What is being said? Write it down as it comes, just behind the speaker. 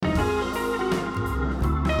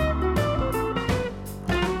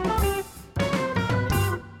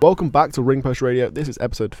Welcome back to Ring Post Radio. This is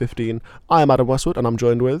episode 15. I am Adam Westwood and I'm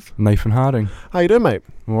joined with Nathan Harding. How you doing, mate?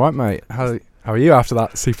 All right, mate. How are you after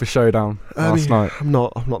that super showdown last night? I'm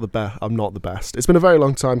not the best. It's been a very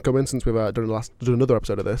long time coming since we've done another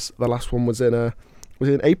episode of this. The last one was in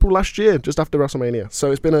April last year, just after WrestleMania. So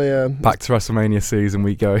it's been back to WrestleMania season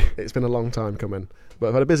we go. It's been a long time coming, but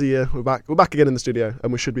I've had a busy year. We're back again in the studio,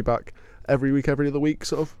 and we should be back every other week,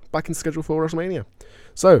 sort of back in schedule for WrestleMania.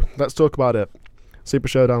 So let's talk about it. Super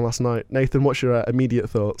Showdown last night. Nathan, what's your immediate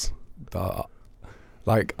thoughts? I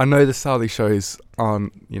know the Saudi shows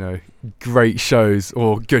aren't, great shows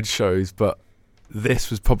or good shows, but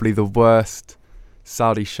this was probably the worst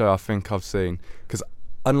Saudi show I think I've seen. Because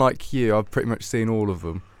unlike you, I've pretty much seen all of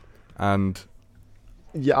them. And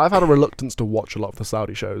yeah, I've had a reluctance to watch a lot of the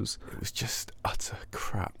Saudi shows. It was just utter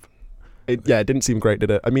crap. It didn't seem great,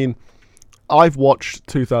 did it? I mean, I've watched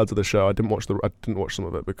 2/3 of the show. I didn't watch some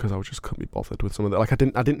of it because I just couldn't be bothered with some of it. Like I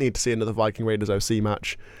didn't need to see another Viking Raiders OC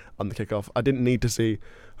match on the kickoff. I didn't need to see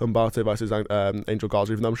Humbate versus Angel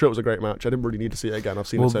Garza, even though I'm sure it was a great match. I didn't really need to see it again. I've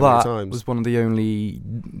seen it so many times. That was one of the only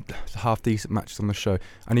half decent matches on the show,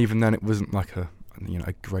 and even then, it wasn't like a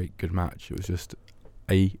great good match. It was just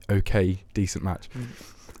a okay decent match.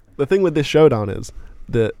 The thing with this showdown is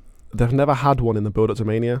that they've never had one in the build-up to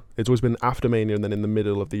Mania. It's always been after Mania and then in the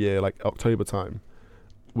middle of the year, like October time,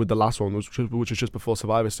 with the last one, which was just before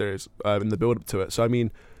Survivor Series, in the build-up to it. So, I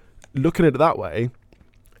mean, looking at it that way,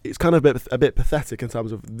 it's kind of a bit pathetic in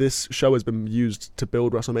terms of this show has been used to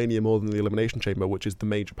build WrestleMania more than the Elimination Chamber, which is the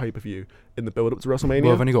major pay-per-view in the build-up to WrestleMania.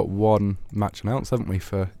 Well, we've only got one match announced, haven't we,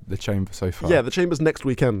 for the Chamber so far? Yeah, the Chamber's next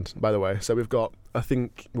weekend, by the way. So we've got, I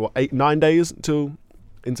think, 9 days until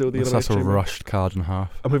the Elimination Chamber. That's a rushed card and a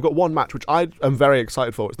half. And we've got one match, which I am very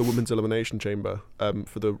excited for. It's the Women's Elimination Chamber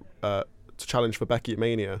for the to challenge for Becky at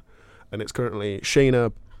Mania. And it's currently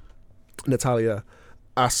Shayna, Natalya,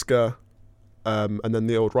 Asuka, and then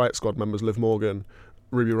the old Riot Squad members, Liv Morgan,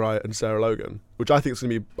 Ruby Riott, and Sarah Logan, which I think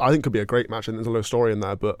could be a great match. And there's a little story in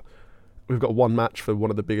there, but we've got one match for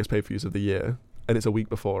one of the biggest pay-per-views of the year, and it's a week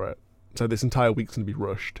before it. So this entire week's going to be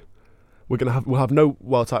rushed. We'll have no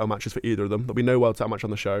world title matches for either of them. There'll be no world title match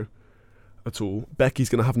on the show at all. Becky's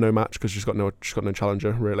going to have no match because she's got no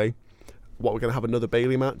challenger, really. We're going to have another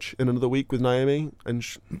Bayley match in another week with Naomi. And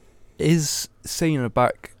is Cena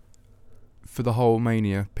back for the whole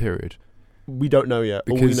Mania period? We don't know yet.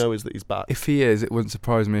 All we know is that he's back. If he is, it wouldn't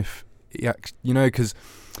surprise me if he actually, because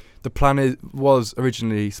the plan was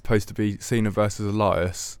originally supposed to be Cena versus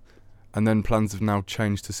Elias. And then plans have now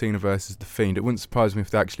changed to Cena versus The Fiend. It wouldn't surprise me if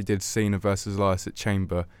they actually did Cena versus Elias at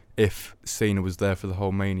Chamber if Cena was there for the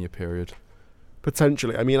whole Mania period.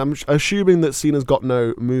 Potentially. I mean, I'm assuming that Cena's got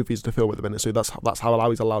no movies to film at the minute, so that's how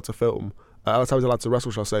he's allowed to film. That's how he's allowed to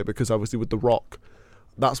wrestle, shall I say, because obviously with The Rock,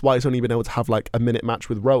 that's why he's only been able to have like a minute match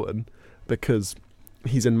with Rowan, because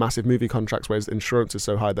he's in massive movie contracts where his insurance is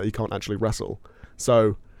so high that he can't actually wrestle.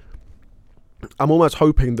 So I'm almost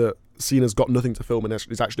hoping that Cena's got nothing to film and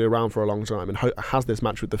is actually around for a long time and has this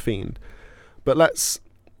match with The Fiend. But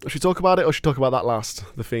should we talk about it or should we talk about that last,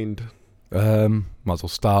 The Fiend? Might as well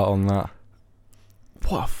start on that.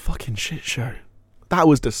 What a fucking shit show. That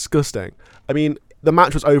was disgusting. I mean, the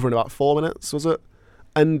match was over in about 4 minutes, was it?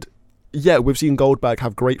 And yeah, we've seen Goldberg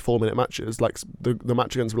have great 4-minute matches, like the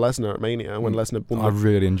match against Lesnar at Mania when Lesnar won. I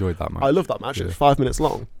really enjoyed that match. I love that match. Yeah. It's 5 minutes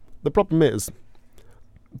long. The problem is,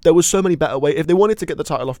 there was so many better ways. If they wanted to get the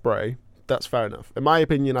title off Bray, that's fair enough. In my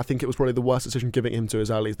opinion, I think it was probably the worst decision giving him to as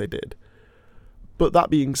early as they did. But that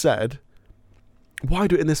being said, why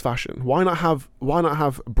do it in this fashion? Why not have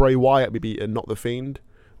Bray Wyatt be beaten, not The Fiend?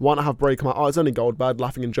 Why not have Bray come out, it's only Goldberg,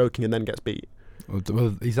 laughing and joking, and then gets beat?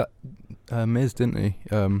 Well, he's at Miz, didn't he?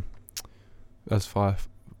 As Firefly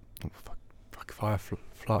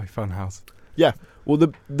Funhouse. Yeah, well,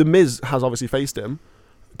 the Miz has obviously faced him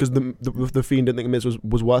because the Fiend didn't think Miz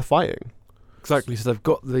was worth fighting. Exactly, so they've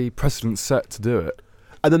got the precedent set to do it.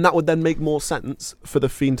 And then that would then make more sense for the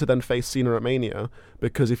Fiend to then face Cena at Mania,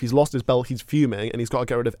 because if he's lost his belt, he's fuming, and he's got to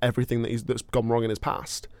get rid of everything that's gone wrong in his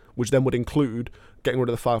past, which then would include getting rid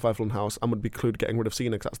of the Firefly Funhouse and would include getting rid of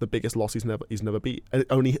Cena, because that's the biggest loss he's never beat. And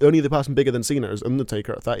only the person bigger than Cena is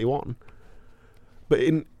Undertaker at 31. But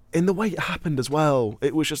in the way it happened as well,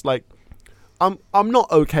 it was just like, I'm not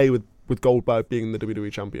okay with Goldberg being the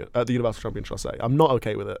WWE champion, the Universal Champion, shall I say. I'm not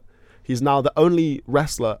okay with it. He's now the only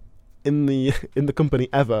wrestler in the company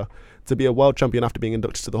ever to be a world champion after being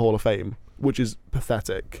inducted to the Hall of Fame, which is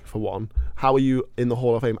pathetic, for one. How are you in the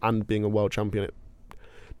Hall of Fame and being a world champion? It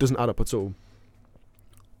doesn't add up at all.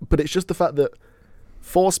 But it's just the fact that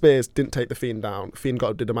 4 spears didn't take the Fiend down. Fiend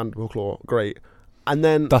did a mandible claw, great. And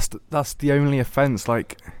then that's the only offence.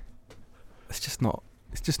 Like, it's just not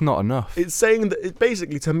it's just not enough. It's saying that it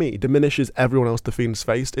basically, to me, diminishes everyone else the Fiend's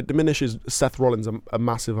faced. It diminishes Seth Rollins a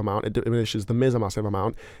massive amount. It diminishes The Miz a massive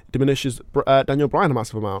amount. It diminishes Daniel Bryan a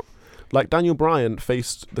massive amount. Like, Daniel Bryan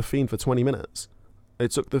faced the Fiend for 20 minutes.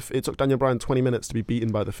 It took Daniel Bryan 20 minutes to be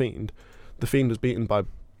beaten by the Fiend. The Fiend was beaten by.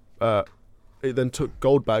 It then took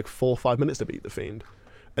Goldberg 4 or 5 minutes to beat the Fiend,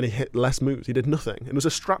 and he hit less moves. He did nothing. It was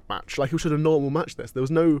a strap match. Like, it was just a normal match.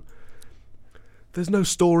 There's no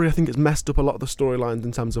story. I think it's messed up a lot of the storylines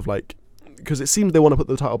in terms of, like, because it seems they want to put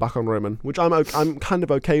the title back on Roman, which I'm kind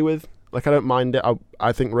of okay with. Like, I don't mind it.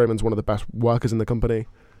 I think Roman's one of the best workers in the company,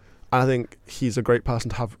 and I think he's a great person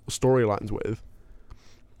to have storylines with.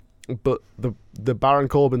 But the Baron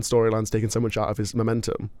Corbin storyline's taken so much out of his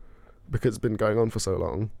momentum because it's been going on for so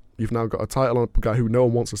long. You've now got a title on a guy who no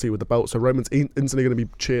one wants to see with the belt, so Roman's instantly going to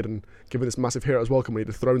be cheered and given this massive hero's welcome when he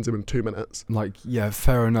dethrones him in 2 minutes. Like, yeah,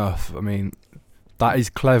 fair enough. I mean, that is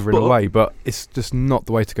clever in a way, but it's just not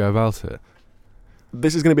the way to go about it.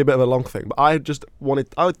 This is going to be a bit of a long thing, but I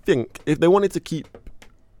would think if they wanted to keep.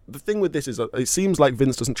 The thing with this is that it seems like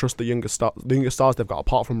Vince doesn't trust the younger stars they've got,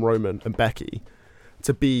 apart from Roman and Becky,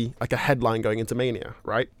 to be like a headline going into Mania,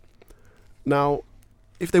 right? Now,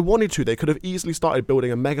 if they wanted to, they could have easily started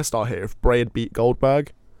building a megastar here if Bray had beat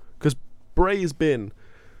Goldberg. Because Bray has been,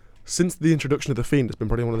 since the introduction of The Fiend, has been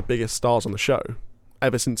probably one of the biggest stars on the show,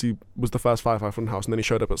 ever since he was the first Firefly Funhouse and then he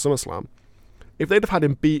showed up at SummerSlam. If they'd have had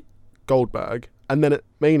him beat Goldberg, and then at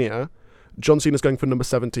Mania, John Cena's going for number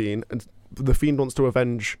 17, and The Fiend wants to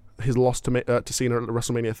avenge his loss to Cena at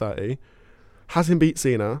WrestleMania 30, has him beat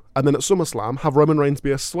Cena, and then at SummerSlam, have Roman Reigns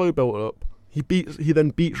be a slow build-up. He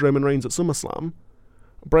then beats Roman Reigns at SummerSlam.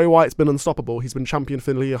 Bray Wyatt's been unstoppable. He's been champion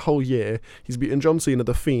for nearly a whole year. He's beaten John Cena,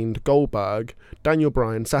 The Fiend, Goldberg, Daniel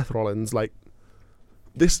Bryan, Seth Rollins. Like,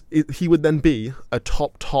 he would then be a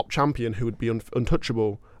top champion who would be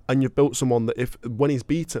untouchable. And you've built someone that when he's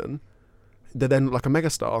beaten, they're then like a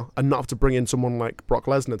megastar, and not have to bring in someone like Brock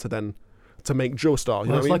Lesnar to make Joe star.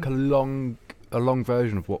 You know it's what I mean? like a long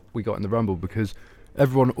version of what we got in the Rumble, because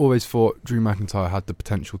everyone always thought Drew McIntyre had the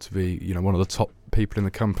potential to be, one of the top people in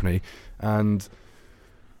the company, and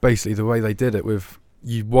basically the way they did it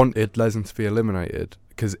you wanted Lesnar to be eliminated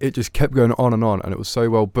because it just kept going on, and it was so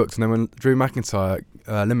well booked. And then when Drew McIntyre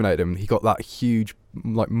eliminated him, he got that huge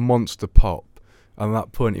monster pop, and at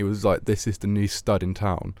that point he was like, this is the new stud in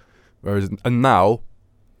town. And now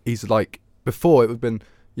he's like, before it would have been,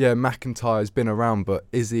 yeah, McIntyre's been around, but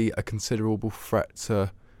is he a considerable threat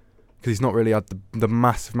to, because he's not really had the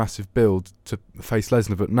massive build to face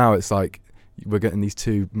Lesnar, but now it's like we're getting these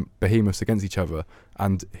two behemoths against each other,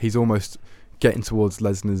 and he's almost getting towards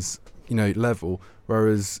Lesnar's level,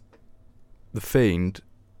 whereas The Fiend,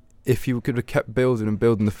 if you could have kept building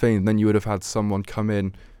The Fiend, then you would have had someone come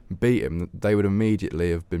in and beat him, they would immediately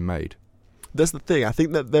have been made. That's the thing. I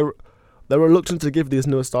think that they're reluctant to give these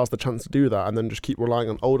newer stars the chance to do that, and then just keep relying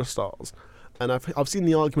on older stars. And I've seen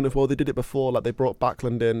the argument of, well, they did it before, like they brought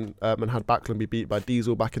Backlund in and had Backlund be beat by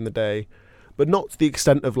Diesel back in the day, but not to the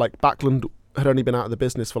extent of like Backlund had only been out of the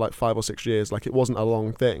business for like 5 or 6 years. Like, it wasn't a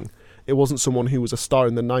long thing. It wasn't someone who was a star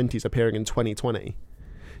in the 90s appearing in 2020.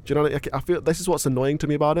 Do you know what I feel this is what's annoying to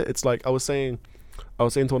me about it. It's like I was saying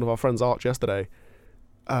to one of our friends, Arch, yesterday.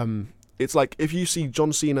 It's like if you see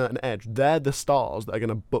John Cena and Edge, they're the stars that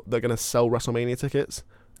are gonna sell WrestleMania tickets.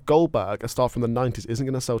 Goldberg, a star from the 90s, isn't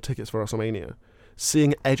gonna sell tickets for WrestleMania.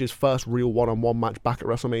 Seeing Edge's first real one-on-one match back at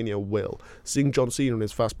WrestleMania will. Seeing John Cena in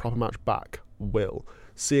his first proper match back will.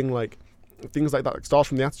 Seeing like things like that, like stars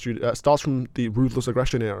from the Ruthless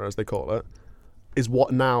Aggression era, as they call it, is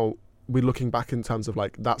what now we're looking back in terms of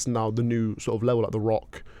like that's now the new sort of level, like The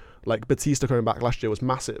Rock, like Batista coming back last year was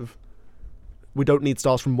massive. We don't need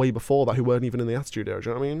stars from way before that who weren't even in the Attitude Era. Do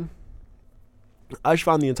you know what I mean? I just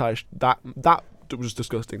found the entire that was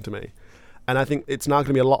disgusting to me, and I think it's now going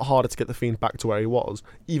to be a lot harder to get The Fiend back to where he was,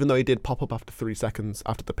 even though he did pop up after 3 seconds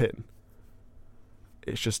after the pin.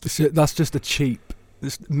 It's just that's just a cheap.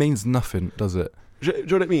 This means nothing, does it? Do you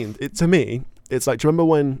know what I mean? To me, it's like, do you remember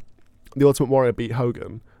when the Ultimate Warrior beat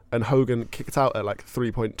Hogan, and Hogan kicked out at like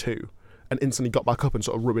 3.2, and instantly got back up and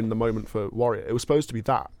sort of ruined the moment for Warrior? It was supposed to be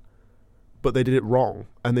that, but they did it wrong,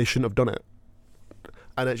 and they shouldn't have done it.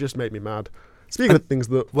 And it just made me mad. Speaking of things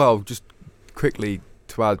that... Well, just quickly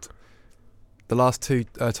to add, the last 2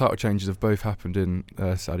 title changes have both happened in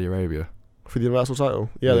Saudi Arabia. For the Universal title?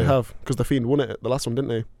 Yeah, they have, because The Fiend won it, the last one, didn't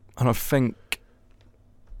he? And I think...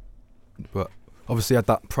 But obviously had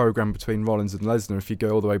that program between Rollins and Lesnar. If you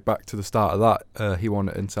go all the way back to the start of that, he won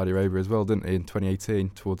it in Saudi Arabia as well, didn't he, in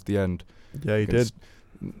 2018, towards the end. Yeah, he did.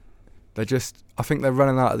 I think they're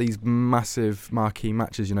running out of these massive marquee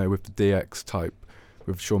matches, with the DX type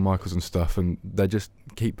with Shawn Michaels and stuff, and they just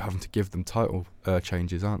keep having to give them title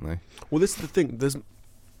changes, aren't they? Well, this is the thing.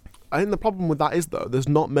 I think the problem with that is, though, there's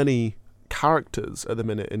not many characters at the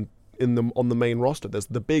minute on the main roster. There's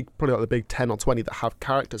probably like the big 10 or 20 that have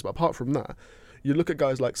characters, but apart from that, you look at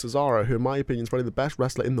guys like Cesaro, who in my opinion is probably the best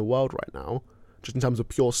wrestler in the world right now, just in terms of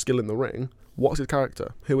pure skill in the ring. What's his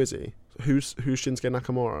character? Who is he? Who's Shinsuke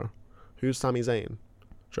Nakamura? Who's Sami Zayn? Do you know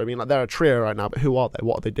what I mean? Like, they're a trio right now, but who are they?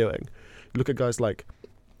 What are they doing? You look at guys like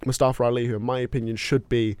Mustafa Ali, who in my opinion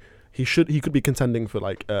he could be contending for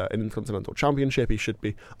like an Intercontinental Championship.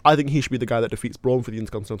 I think he should be the guy that defeats Braun for the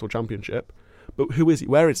Intercontinental Championship. But who is he?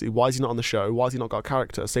 Where is he? Why is he not on the show? Why has he not got a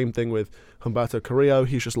character? Same thing with Humberto Carrillo.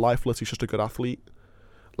 He's just lifeless. He's just a good athlete.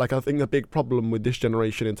 Like, I think the big problem with this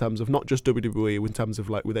generation, in terms of not just WWE, in terms of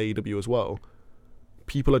like with AEW as well,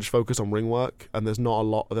 people are just focused on ring work, and there's not a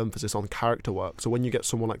lot of emphasis on character work. So when you get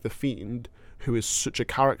someone like The Fiend, who is such a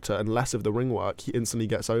character and less of the ring work, he instantly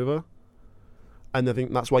gets over. And I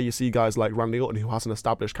think that's why you see guys like Randy Orton, who has an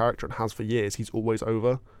established character and has for years, he's always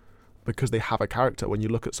over because they have a character. When you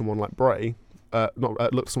look at someone like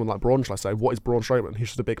look at someone like Braun, shall I say, what is Braun Strowman? He's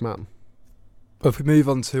just a big man. But if we move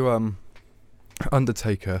on to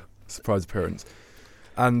Undertaker surprise appearance,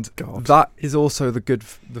 and that is also the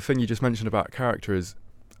thing you just mentioned about character is,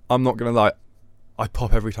 I'm not gonna lie, I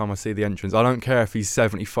pop every time I see the entrance. I don't care if he's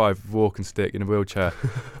 75, walking stick in a wheelchair.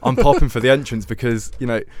 I'm popping for the entrance because, you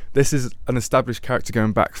know, this is an established character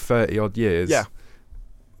going back 30 odd years. Yeah.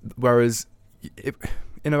 Whereas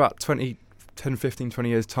in about 10, 15, 20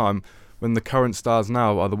 years time, when the current stars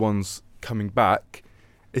now are the ones coming back,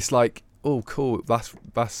 it's like, oh, cool, that's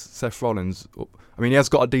Seth Rollins. I mean, he has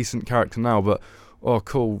got a decent character now, but, oh,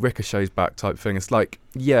 cool, Ricochet's back type thing. It's like,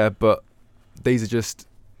 yeah, but these are just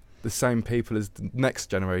the same people as the next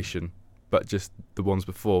generation, but just the ones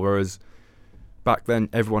before. Whereas back then,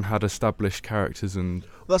 everyone had established characters and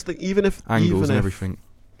that's the even if angles and everything.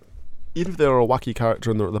 Even if they were a wacky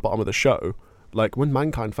character and they're at the bottom of the show, like when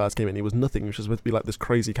Mankind first came in, he was nothing. He was just supposed to be like this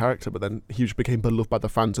crazy character, but then he just became beloved by the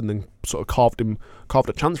fans and then sort of carved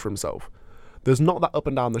a chance for himself. There's not that up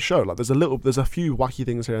and down the show. Like there's a few wacky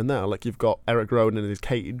things here and there. Like you've got Eric Rowan in his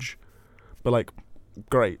cage, but like,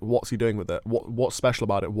 great, what's he doing with it? What's special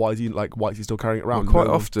about it? Why is he still carrying it around? Well, quite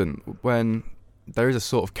often when there is a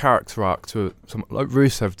sort of character arc to some, like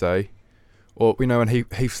Rusev Day, or we know when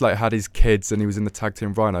Heath Slater had his kids and he was in the tag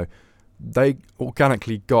team Rhino, they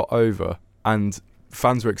organically got over and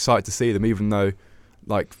fans were excited to see them, even though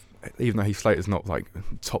Heath Slater's not like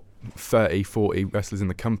top 30, 40 wrestlers in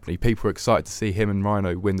the company. People were excited to see him and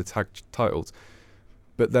Rhino win the tag titles,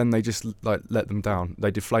 but then they just like let them down. They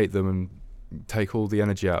deflate them and take all the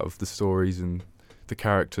energy out of the stories and the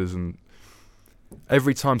characters. And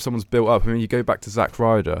every time someone's built up, I mean, you go back to Zack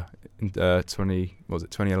Ryder in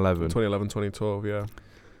 2011, 2012, yeah.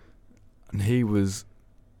 And he was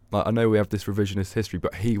like, I know we have this revisionist history,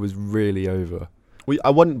 but he was really over. I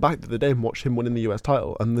went back the other day and watched him winning the US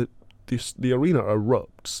title, and the arena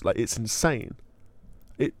erupts. Like, it's insane.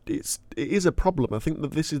 It is a problem. I think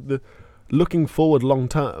that this is looking forward long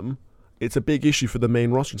term. It's a big issue for the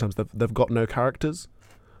main roster in terms of they've got no characters.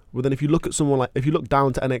 Well, then if you look at someone if you look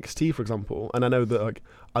down to NXT, for example, and I know that like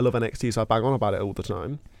I love NXT, so I bang on about it all the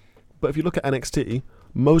time, but if you look at NXT,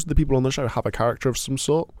 most of the people on the show have a character of some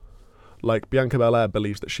sort. Like Bianca Belair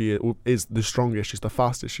believes that she is the strongest, she's the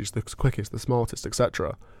fastest, she's the quickest, the smartest,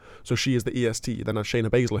 etc. So she is the EST. Then there's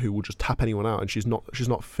Shayna Baszler, who will just tap anyone out, and she's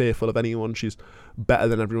not fearful of anyone. She's better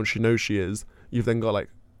than everyone she knows she is. You've then got like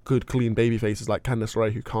good, clean baby faces like Candice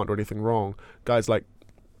LeRae, who can't do anything wrong. Guys like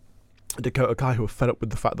Dakota Kai, who are fed up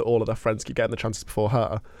with the fact that all of their friends keep getting the chances before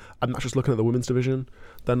her. And that's just looking at the women's division.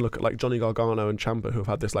 Then look at like Johnny Gargano and Ciampa, who have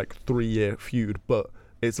had this like 3-year feud, but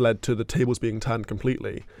it's led to the tables being turned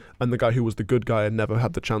completely. And the guy who was the good guy and never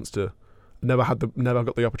had the chance to, never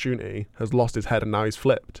got the opportunity, has lost his head and now he's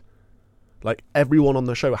flipped. Like, everyone on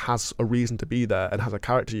the show has a reason to be there and has a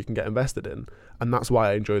character you can get invested in. And that's why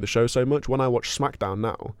I enjoy the show so much. When I watch SmackDown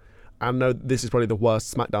now, I know this is probably the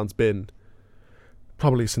worst SmackDown's been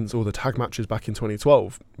probably since all the tag matches back in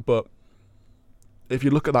 2012. But if you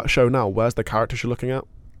look at that show now, where's the characters you're looking at?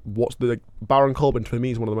 Baron Corbin, for me,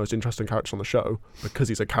 is one of the most interesting characters on the show because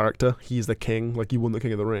he's a character. He's the king. Like, he won the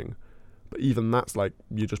King of the Ring. But even that's like,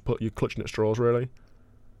 you're clutching at straws, really.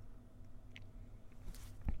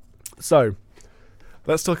 So,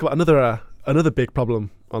 let's talk about another big problem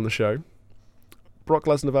on the show. Brock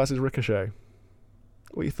Lesnar versus Ricochet.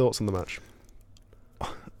 What are your thoughts on the match?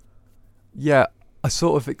 Yeah, I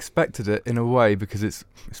sort of expected it in a way because it's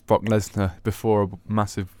Brock Lesnar before a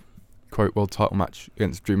massive, quote, world title match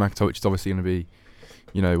against Drew McIntyre, which is obviously going to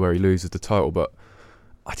be, where he loses the title. But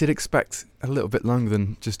I did expect a little bit longer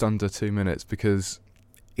than just under 2 minutes because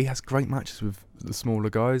he has great matches with the smaller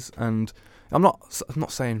guys, and I'm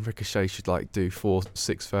not saying Ricochet should like do 4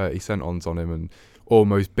 6:30 sent-ons on him and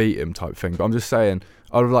almost beat him type thing, but I'm just saying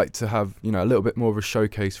I would like to have, you know, a little bit more of a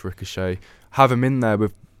showcase for Ricochet, have him in there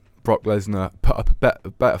with Brock Lesnar, put up a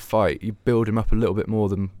better fight. You build him up a little bit more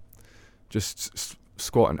than just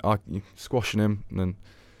squashing him, and then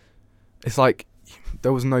it's like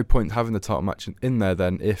there was no point having the title match in there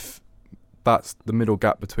then if that's the middle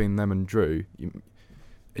gap between them and Drew.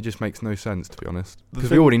 It just makes no sense, to be honest, because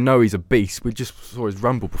we already know he's a beast. We just saw his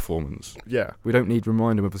Rumble performance. Yeah, we don't need to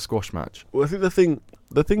remind him of a squash match. Well, I think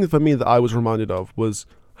the thing for me that I was reminded of was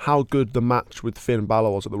how good the match with Finn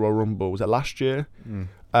Balor was at the Royal Rumble. Was it last year?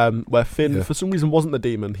 Where Finn, for some reason, wasn't the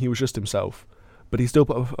demon. He was just himself. But he still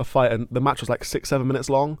put a fight, and the match was like 6-7 minutes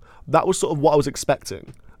long. That was sort of what I was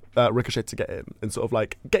expecting Ricochet to get in, and sort of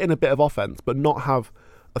like get in a bit of offense, but not have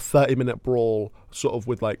a 30-minute brawl sort of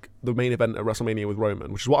with like the main event at WrestleMania with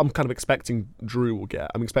Roman, which is what I'm kind of expecting Drew will get.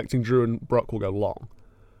 I'm expecting Drew and Brock will go long.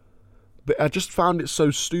 But I just found it so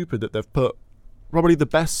stupid that they've put probably one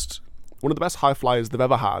of the best high flyers they've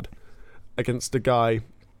ever had against a guy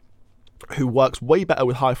who works way better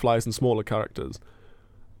with high flyers and smaller characters,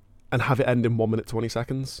 and have it end in 1 minute 20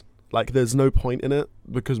 seconds. Like, there's no point in it,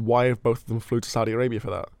 because why have both of them flew to Saudi Arabia for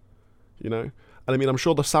that? You know? And I mean, I'm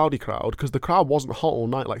sure the Saudi crowd, because the crowd wasn't hot all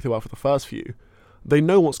night like they were for the first few, they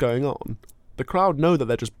know what's going on. The crowd know that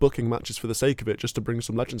they're just booking matches for the sake of it, just to bring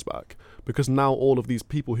some legends back. Because now all of these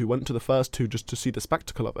people who went to the first two just to see the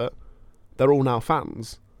spectacle of it, they're all now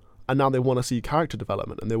fans. And now they want to see character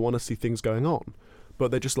development, and they want to see things going on. But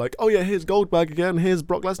they're just like, oh yeah, here's Goldberg again, here's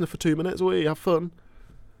Brock Lesnar for 2 minutes, we have fun.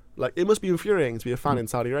 Like, it must be infuriating to be a fan in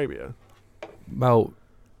Saudi Arabia. Well,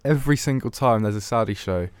 every single time there's a Saudi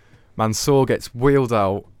show, Mansoor gets wheeled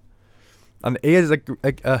out, and he is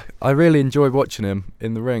I really enjoy watching him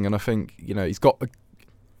in the ring, and I think, you know, he's got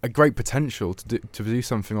a great potential to do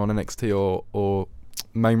something on NXT or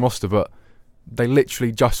main roster, but they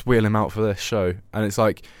literally just wheel him out for this show, and it's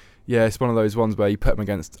like, yeah, it's one of those ones where you put him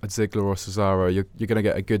against a Ziggler or Cesaro, you're going to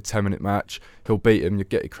get a good 10-minute match, he'll beat him, you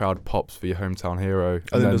get your crowd pops for your hometown hero.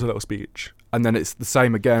 And then there's a little speech. And then it's the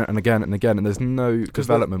same again and again and again, and there's no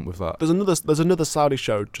development with that. There's another Saudi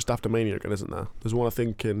show just after Mania again, isn't there? There's one, I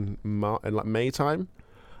think, in like May time.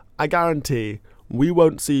 I guarantee we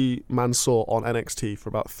won't see Mansoor on NXT for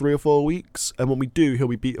about 3 or 4 weeks, and when we do, he'll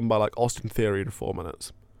be beaten by like Austin Theory in 4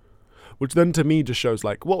 minutes. Which then to me just shows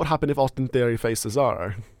like, what would happen if Austin Theory faced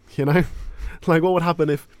Cesaro? You know? Like, what would happen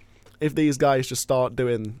if these guys just start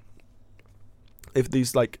doing... If they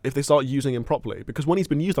start using him properly? Because when he's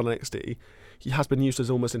been used on NXT, he has been used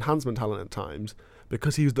as almost enhancement talent at times,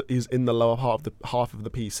 because he's in the lower half of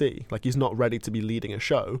the PC. Like, he's not ready to be leading a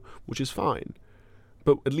show, which is fine.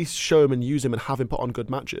 But at least show him and use him and have him put on good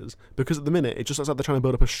matches. Because at the minute, it just looks like they're trying to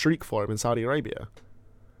build up a streak for him in Saudi Arabia.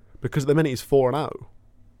 Because at the minute, he's 4-0.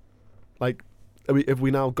 Like, have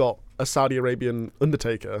we now got a Saudi Arabian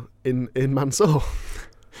Undertaker in Mansoor?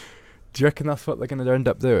 Do you reckon that's what they're going to end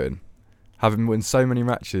up doing? Have him win so many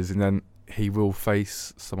matches, and then he will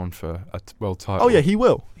face someone for a world title? Oh yeah, he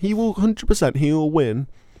will. He will 100%. He will win.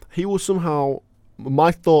 He will somehow...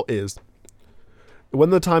 My thought is, when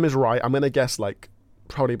the time is right, I'm going to guess like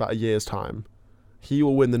probably about a year's time, he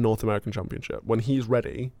will win the North American Championship. When he's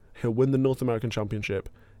ready, he'll win the North American Championship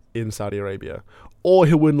in Saudi Arabia. Or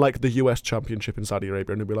he'll win like the US Championship in Saudi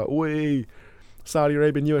Arabia, and he'll be like, wee, Saudi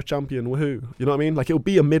Arabian US Champion, woohoo. You know what I mean? Like, it'll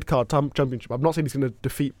be a mid-card championship. I'm not saying he's going to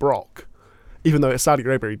defeat Brock, even though it's Saudi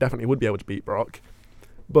Arabia, he definitely would be able to beat Brock.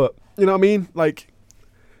 But, you know what I mean? Like,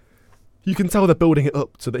 you can tell they're building it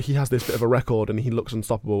up so that he has this bit of a record and he looks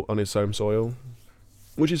unstoppable on his home soil.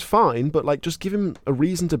 Which is fine, but, like, just give him a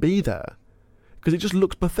reason to be there. Because it just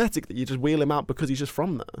looks pathetic that you just wheel him out because he's just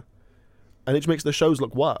from there. And it just makes the shows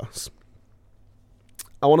look worse.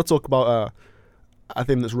 I want to talk about a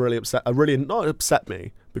thing that's really not upset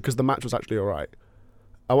me, because the match was actually alright.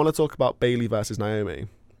 I want to talk about Bayley versus Naomi,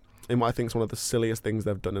 in what I think is one of the silliest things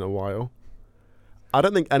they've done in a while. I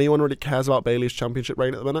don't think anyone really cares about Bayley's championship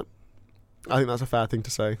reign at the minute. I think that's a fair thing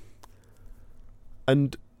to say.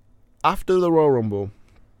 And after the Royal Rumble,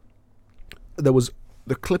 there was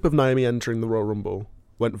the clip of Naomi entering the Royal Rumble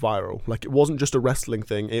went viral. Like, it wasn't just a wrestling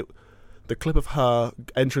thing. The clip of her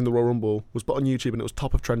entering the Royal Rumble was put on YouTube, and it was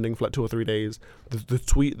top of trending for like 2 or 3 days.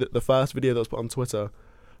 The first video that was put on Twitter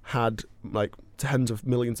had like tens of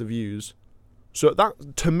millions of views. So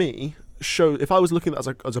that, to me, showed, if I was looking at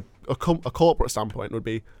it as a corporate standpoint, would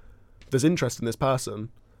be, there's interest in this person.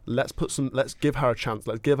 Let's give her a chance.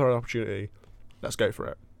 Let's give her an opportunity. Let's go for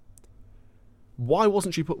it. why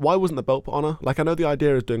wasn't the belt put on her? Like, I know the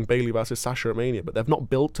idea is doing Bayley versus Sasha at Mania, but they've not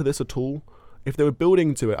built to this at all. If they were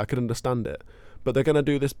building to it, I could understand it. But they're going to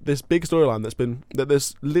do this big storyline that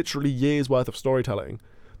there's literally years worth of storytelling.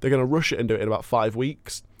 They're going to rush it and do it in about 5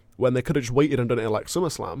 weeks, when they could have just waited and done it in like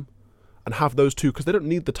SummerSlam and have those two, because they don't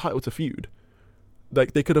need the title to feud.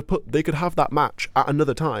 Like, they could have that match at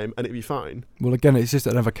another time and it'd be fine. Well, again, it's just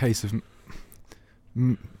another case of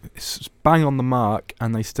it's bang on the mark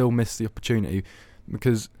and they still miss the opportunity,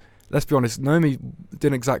 because let's be honest, Naomi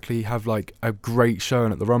didn't exactly have like a great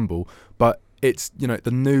showing at the Rumble, but it's, you know,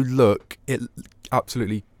 the new look, it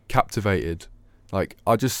absolutely captivated. Like,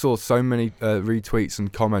 I just saw so many retweets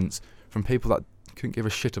and comments from people that couldn't give a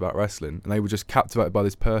shit about wrestling, and they were just captivated by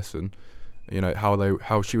this person, you know,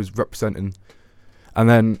 how she was representing. And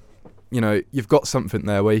then, you know, you've got something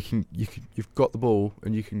there where you've got the ball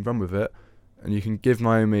and you can run with it, and you can give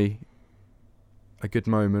Naomi a good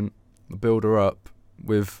moment, build her up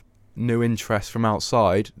with new interest from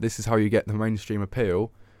outside. This is how you get the mainstream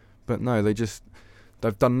appeal. But no,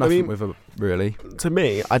 they've done nothing with her, really. To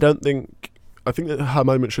me, I think that her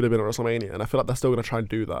moment should have been at WrestleMania, and I feel like they're still going to try and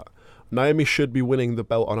do that. Naomi should be winning the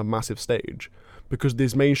belt on a massive stage, because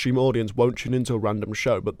this mainstream audience won't tune into a random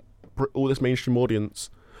show, but all this mainstream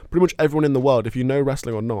audience, pretty much everyone in the world, if you know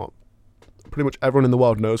wrestling or not, pretty much everyone in the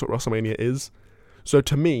world knows what WrestleMania is. So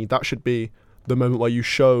to me, that should be the moment where you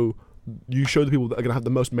show the people that are going to have the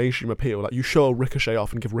most mainstream appeal. Like, you show Ricochet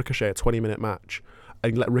off and give Ricochet a 20-minute match,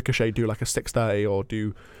 and let Ricochet do like a 630 or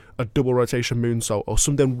do a double rotation moonsault or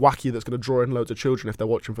something wacky that's going to draw in loads of children if they're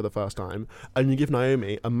watching for the first time, and you give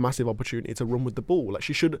Naomi a massive opportunity to run with the ball. Like,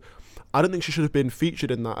 I don't think she should have been featured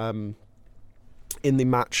in that in the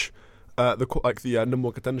match, the number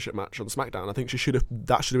one contendership match on SmackDown. I think that should have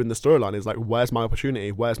been the storyline, is like, where's my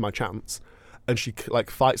opportunity, where's my chance? And she like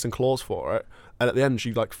fights and claws for it, and at the end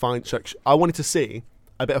she like finds. I wanted to see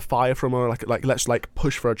a bit of fire from her, like let's like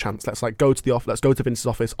push for a chance. Let's like go to Vince's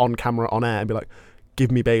office on camera, on air, and be like,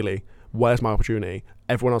 give me Bayley. Where's my opportunity?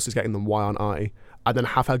 Everyone else is getting them. Why aren't I? And then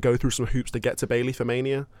have her go through some hoops to get to Bayley for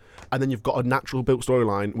Mania, and then you've got a natural built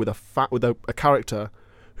storyline with a character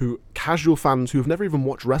who casual fans who have never even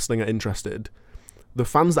watched wrestling are interested. The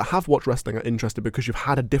fans that have watched wrestling are interested because you've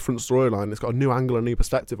had a different storyline. It's got a new angle, a new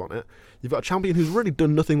perspective on it. You've got a champion who's really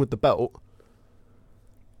done nothing with the belt.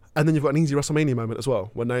 And then you've got an easy WrestleMania moment as well,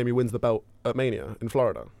 when Naomi wins the belt at Mania in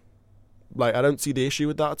Florida. Like, I don't see the issue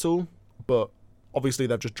with that at all, but obviously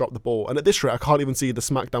they've just dropped the ball. And at this rate, I can't even see the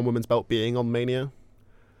SmackDown Women's belt being on Mania,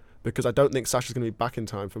 because I don't think Sasha's going to be back in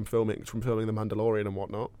time from filming The Mandalorian and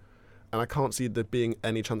whatnot. And I can't see there being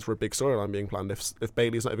any chance for a big storyline being planned if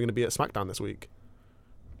Bayley's not even going to be at SmackDown this week.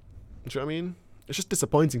 Do you know what I mean? It's just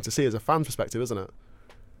disappointing to see as a fan's perspective, isn't it?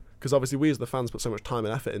 Because obviously we as the fans put so much time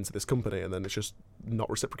and effort into this company, and then it's just not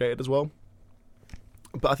reciprocated as well.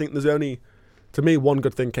 But I think there's only, to me, one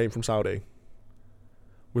good thing came from Saudi.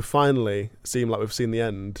 We've finally seemed like we've seen the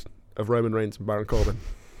end of Roman Reigns and Baron Corbin.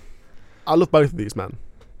 I love both of these men.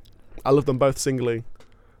 I love them both singly.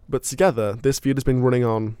 But together, this feud has been running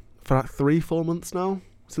on for like 3-4 months now,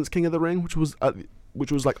 since King of the Ring, which was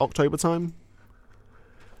like October time.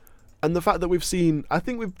 And the fact that I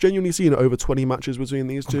think we've genuinely seen over 20 matches between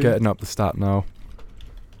these two. I'm getting up the stat now.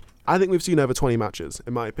 I think we've seen over 20 matches,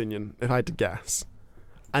 in my opinion, if I had to guess.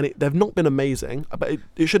 And they've not been amazing, but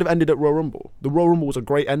it should have ended at Royal Rumble. The Royal Rumble was a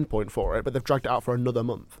great endpoint for it, but they've dragged it out for another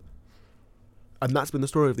month. And that's been the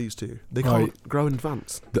story of these two. They can't grow in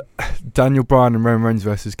advance. Daniel Bryan and Roman Reigns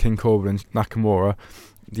versus King Corbin and Nakamura,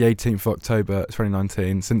 the 18th of October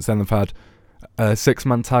 2019. Since then, they've had a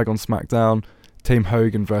 6-man tag on SmackDown, Team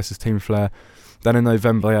Hogan versus Team Flair. Then in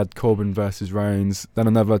November they had Corbin versus Reigns. Then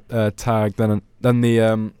another tag. Then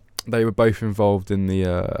they were both involved in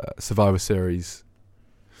the Survivor Series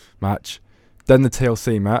match. Then the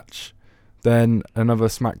TLC match. Then another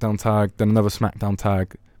SmackDown tag. Then another SmackDown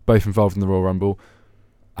tag. Both involved in the Royal Rumble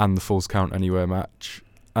and the Falls Count Anywhere match.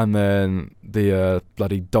 And then the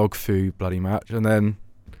bloody dog food bloody match. And then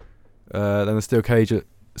the steel cage at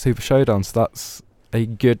Super Showdown. So that's a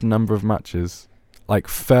good number of matches. Like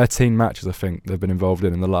 13 matches, I think, they've been involved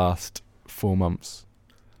in the last 4 months.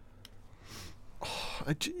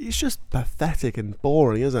 It's just pathetic and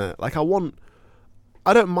boring, isn't it? Like,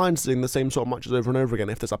 I don't mind seeing the same sort of matches over and over again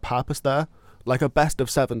if there's a purpose there. Like a best of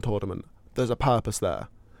 7 tournament, there's a purpose there.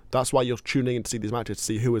 That's why you're tuning in to see these matches, to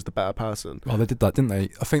see who is the better person. Oh, they did that, didn't they?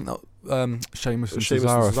 I think that Sheamus and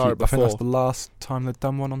Cesaro, I think that's the last time they'd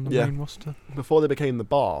done one on the main roster. Before they became the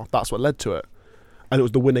Bar, that's what led to it. and it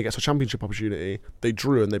was the winner gets a championship opportunity. They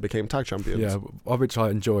drew and they became tag champions. Yeah, which I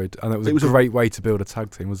enjoyed, and it It was a a- great way to build a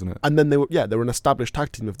tag team, wasn't it? And then they were an established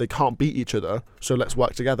tag team. If they can't beat each other, so let's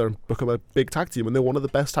work together and become a big tag team. And they're one of the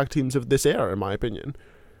best tag teams of this era, in my opinion.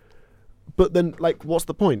 But then, like, what's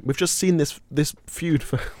the point? We've just seen this feud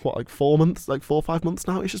for what, like 4 months, like 4 or 5 months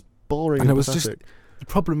now. It's just boring. And And it was pathetic. The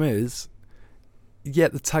problem is, yeah,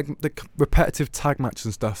 the repetitive tag match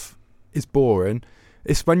and stuff is boring.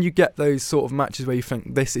 It's when you get those sort of matches where you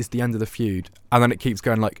think this is the end of the feud, and then it keeps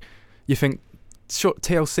going. Like, you think, short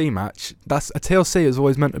TLC match. That's a TLC is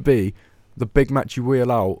always meant to be the big match you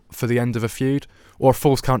wheel out for the end of a feud, or a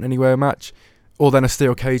Falls Count Anywhere match, or then a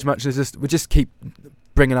steel cage match. We just keep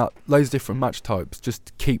bringing out loads of different match types just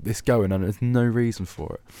to keep this going, and there's no reason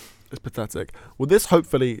for it. It's pathetic. Well, this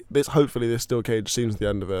steel cage seems the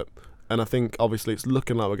end of it, and I think obviously it's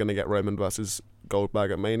looking like we're going to get Roman versus Goldberg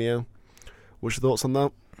at Mania. What's your thoughts on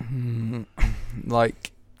that?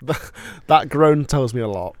 Like, That groan tells me a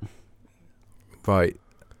lot. right,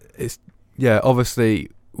 obviously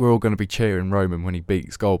we're all going to be cheering Roman when he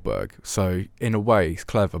beats Goldberg, so in a way it's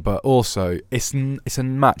clever, but also it's a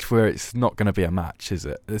match where it's not going to be a match, is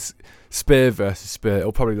it? It's spear versus spear.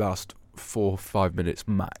 It'll probably last 4 or 5 minutes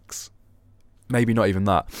max, maybe not even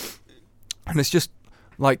that. And it's just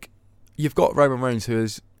like, you've got Roman Reigns, who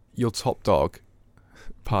is your top dog,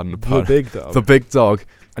 pardon the pun, The big dog. the big dog,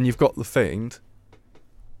 and you've got the Fiend.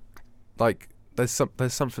 Like, there's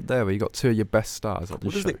something there where you got two of your best stars on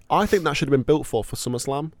the show. I think that should have been built for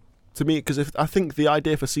SummerSlam, to me, because I think the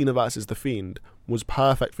idea for Cena versus the Fiend was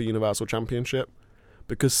perfect for Universal Championship,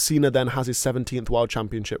 because Cena then has his 17th World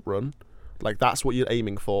Championship run, like that's what you're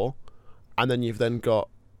aiming for, and then you've then got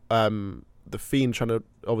the Fiend trying to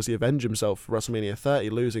obviously avenge himself for WrestleMania 30,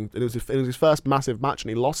 losing. It was his first massive match and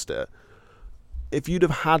he lost it. If you'd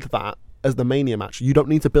have had that as the Mania match, you don't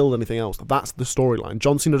need to build anything else. That's the storyline.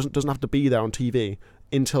 John Cena doesn't have to be there on TV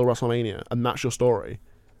until WrestleMania, and that's your story.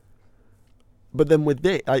 But then with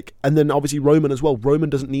it, like, and then obviously Roman as well. Roman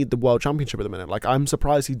doesn't need the World Championship at the minute. Like, I'm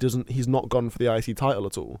surprised he's not gone for the IC title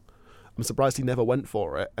at all. I'm surprised he never went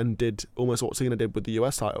for it and did almost what Cena did with the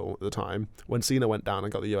US title at the time when Cena went down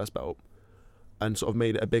and got the US belt and sort of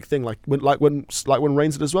made it a big thing. Like when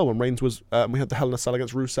Reigns did as well. When Reigns was, we had the Hell in a Cell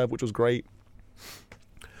against Rusev, which was great.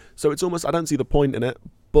 So it's almost, I don't see the point in it,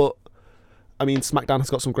 but I mean, SmackDown has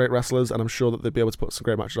got some great wrestlers, and I'm sure that they'd be able to put some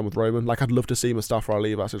great matches on with Roman. Like, I'd love to see Mustafa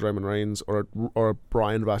Ali versus Roman Reigns, or a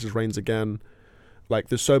Bryan versus Reigns again. Like,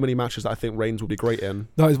 there's so many matches that I think Reigns will be great in.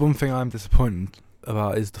 That is one thing I'm disappointed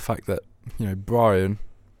about, is the fact that, you know, Bryan,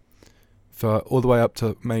 for all the way up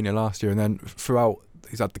to Mania last year, and then throughout,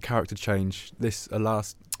 he's had the character change.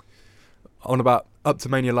 Up to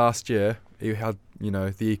Mania last year, he had, you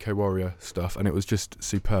know, the Eco Warrior stuff, and it was just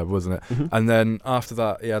superb, wasn't it? Mm-hmm. And then after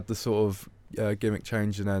that, he had the sort of gimmick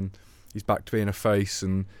change, and then he's back to being a face,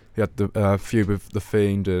 and he had the feud with the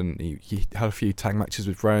Fiend, and he had a few tag matches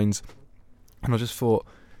with Reigns. And I just thought,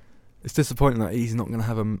 it's disappointing that he's not going to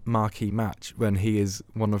have a marquee match when he is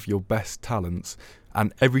one of your best talents,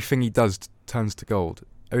 and everything he does turns to gold.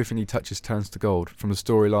 Everything he touches turns to gold, from a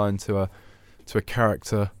storyline to a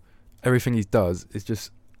character. Everything he does is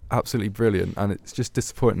just absolutely brilliant, and it's just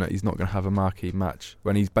disappointing that he's not going to have a marquee match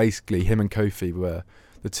when he's basically, him and Kofi were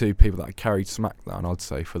the two people that carried SmackDown, I'd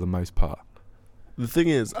say, for the most part. The thing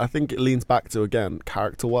is, I think it leans back to, again,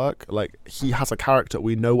 character work. Like, he has a character.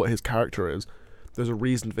 We know what his character is. There's a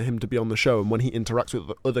reason for him to be on the show, and when he interacts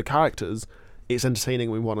with other characters, it's entertaining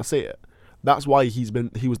and we want to see it. That's why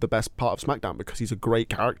he was the best part of SmackDown, because he's a great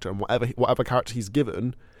character, and whatever character he's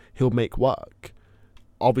given, he'll make work.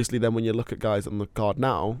 Obviously, then when you look at guys on the card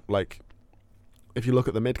now, like, if you look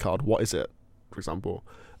at the mid-card, what is it, for example?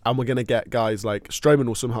 And we're going to get guys like Strowman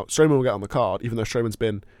will get on the card, even though Strowman's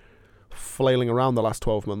been flailing around the last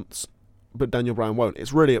 12 months, but Daniel Bryan won't.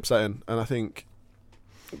 It's really upsetting, and I think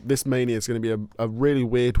this Mania is going to be a really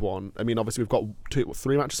weird one. I mean, obviously, we've got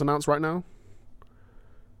 3 matches announced right now.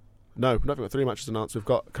 No, we've not got 3 matches announced. We've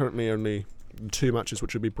got currently only 2 matches,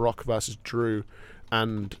 which would be Brock versus Drew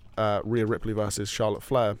and Rhea Ripley versus Charlotte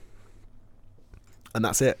Flair. And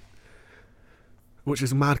that's it. Which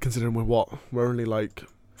is mad, considering we're only like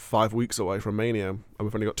 5 weeks away from Mania, and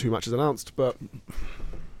we've only got 2 matches announced, but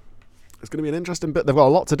it's going to be an interesting bit. They've got a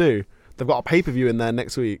lot to do. They've got a pay-per-view in there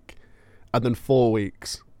next week, and then 4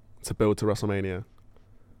 weeks to build to WrestleMania.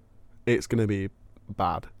 It's going to be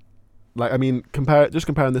bad. Like, I mean, comparing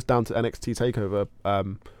this down to NXT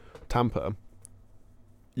TakeOver Tampa,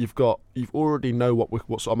 you've already know what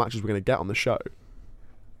sort of matches we're going to get on the show,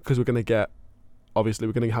 because we're going to get, obviously,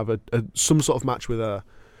 we're going to have some sort of match with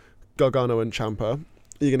Gargano and Ciampa.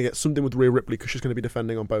 You're going to get something with Rhea Ripley, because she's going to be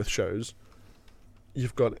defending on both shows.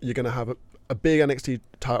 you're going to have a big NXT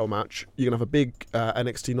title match. You're going to have a big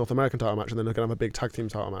NXT North American title match, and then you're going to have a big tag team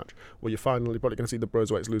title match where you're finally probably going to see the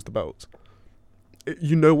Broserweights lose the belts.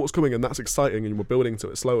 You know what's coming, and that's exciting, and we're building to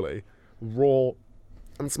it slowly. Raw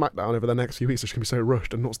and SmackDown over the next few weeks are just going to be so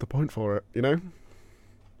rushed, and what's the point for it, you know?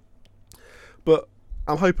 But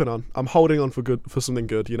I'm holding on for something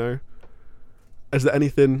good, you know? Is there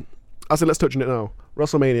anything... I said let's touch on it now.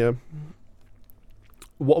 WrestleMania,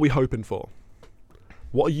 what are we hoping for?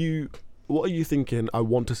 What are you thinking I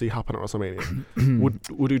want to see happen at WrestleMania?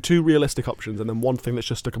 We'll do 2 realistic options and then one thing that's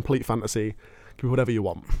just a complete fantasy. Give me whatever you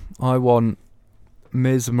want. I want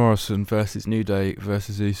Miz and Morrison versus New Day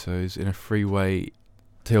versus Usos in a 3-way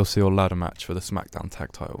TLC or ladder match for the SmackDown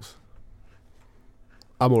tag titles.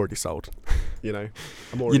 I'm already sold. You know?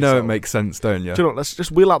 Sold. It makes sense, don't you? Do you know what? Let's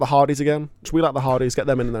just wheel out the Hardys again. Just wheel out the Hardys, get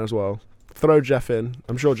them in there as well. Throw Jeff in.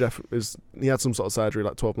 I'm sure Jeff he had some sort of surgery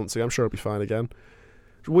like 12 months ago. I'm sure he'll be fine again.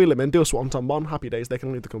 Just wheel him in, do a Swanton Bomb. Happy days, they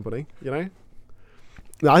can leave the company, you know?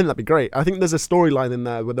 No, I think that'd be great. I think there's a storyline in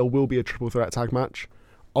there where there will be a triple threat tag match.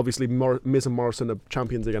 Obviously, Miz and Morrison are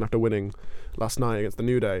champions again after winning last night against the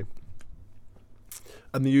New Day.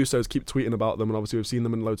 And the Usos keep tweeting about them, and obviously we've seen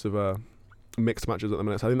them in loads of mixed matches at the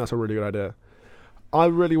minute, so I think that's a really good idea. I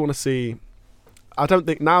really want to see... I don't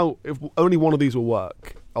think now, if only one of these will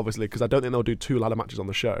work, obviously, because I don't think they'll do 2 ladder matches on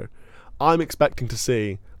the show. I'm expecting to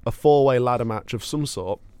see a 4-way ladder match of some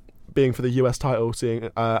sort, being for the US title, seeing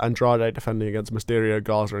Andrade defending against Mysterio,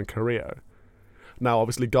 Garza, and Carrillo. Now,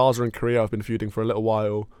 obviously, Garza and Carrillo have been feuding for a little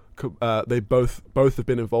while. They both have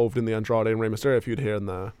been involved in the Andrade and Rey Mysterio feud here and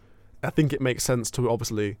there. I think it makes sense to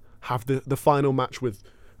obviously have the final match with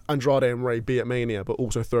Andrade and Rey be at Mania, but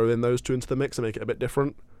also throw in those 2 into the mix and make it a bit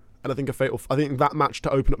different. And I think I think that match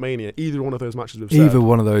to open up Mania, either one of those matches we've said. Either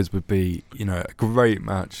one of those would be, a great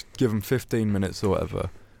match. Give them 15 minutes or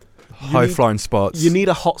whatever. High-flying spots. You need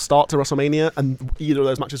a hot start to WrestleMania, and either of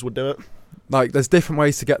those matches would do it. Like, there's different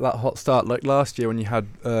ways to get that hot start. Like last year when you had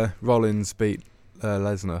Rollins beat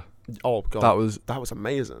Lesnar. Oh, God. That was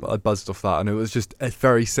amazing. I buzzed off that, and it was just a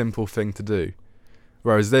very simple thing to do.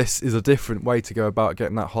 Whereas this is a different way to go about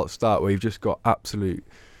getting that hot start where you've just got absolute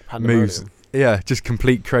moves. Yeah, just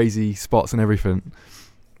complete crazy spots and everything.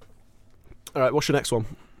 All right, what's your next one?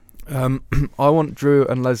 I want Drew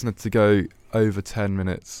and Lesnar to go over 10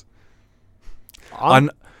 minutes. I'm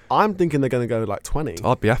thinking they're going to go like 20.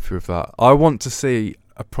 I'd be happy with that. I want to see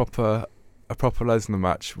a proper Lesnar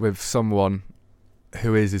match with someone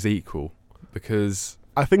who is his equal, because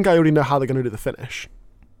I think I already know how they're going to do the finish.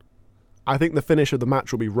 I think the finish of the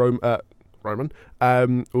match will be Roman.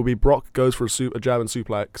 Will be Brock goes for a German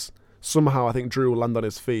suplex. Somehow I think Drew will land on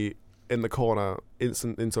his feet in the corner,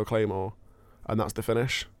 into a Claymore, and that's the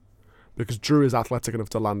finish. Because Drew is athletic enough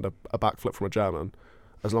to land a backflip from a German,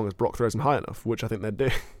 as long as Brock throws him high enough, which I think they'd do,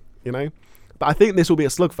 you know? But I think this will be a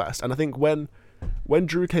slugfest, and I think when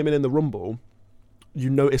Drew came in the Rumble, you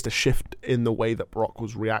noticed a shift in the way that Brock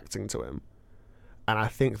was reacting to him. And I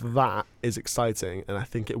think that is exciting, and I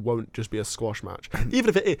think it won't just be a squash match. Even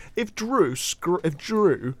if it is. If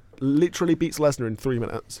Drew literally beats Lesnar in 3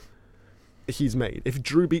 minutes, he's made. If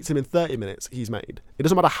Drew beats him in 30 minutes, he's made. It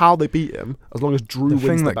doesn't matter how they beat him, as long as Drew wins the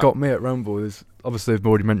thing that got me at Rumble is, obviously I've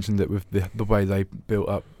already mentioned it with the way they built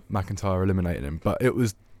up McIntyre eliminating him, but it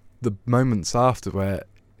was the moments after where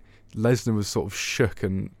Lesnar was sort of shook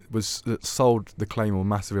and sold the Claymore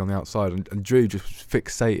massively on the outside, and Drew just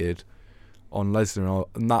fixated on Lesnar,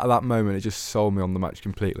 and that moment it just sold me on the match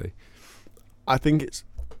completely. I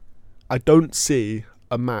don't see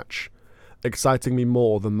a match exciting me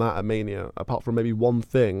more than that at Mania, apart from maybe one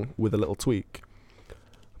thing with a little tweak.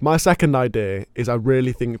 My second idea is I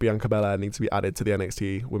really think Bianca Belair needs to be added to the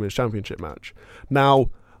NXT Women's Championship match. Now,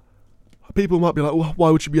 people might be like, well, why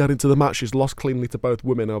would she be added to the match? She's lost cleanly to both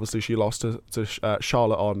women. Obviously, she lost to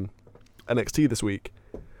Charlotte on NXT this week.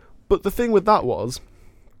 But the thing with that was,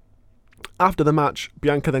 after the match,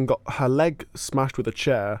 Bianca then got her leg smashed with a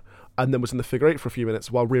chair and then was in the figure 8 for a few minutes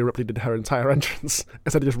while Rhea Ripley did her entire entrance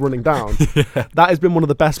instead of just running down. Yeah. That has been one of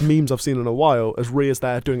the best memes I've seen in a while, as Rhea's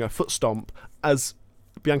there doing a foot stomp as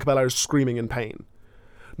Bianca Belair is screaming in pain.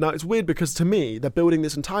 Now, it's weird because to me, they're building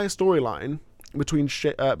this entire storyline between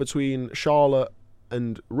Charlotte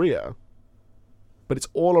and Rhea, but it's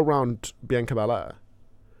all around Bianca Belair.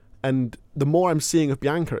 And the more I'm seeing of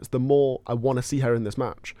Bianca, it's the more I want to see her in this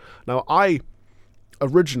match. Now, I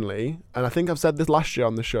originally, and I think I've said this last year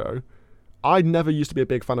on the show, I never used to be a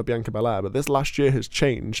big fan of Bianca Belair, but this last year has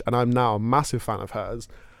changed, and I'm now a massive fan of hers.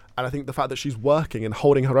 And I think the fact that she's working and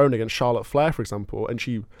holding her own against Charlotte Flair, for example, and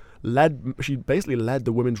she basically led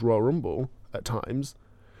the Women's Royal Rumble at times.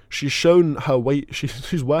 She's shown her weight.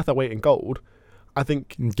 She's worth her weight in gold. I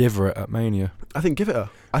think Give her it at Mania. give it her.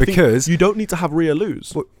 Because think you don't need to have Rhea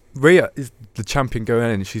lose. Well, Rhea is the champion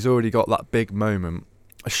going in. She's already got that big moment.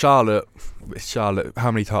 Charlotte,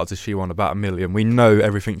 how many titles has she won? About 1 million. We know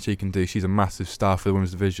everything she can do. She's a massive star for the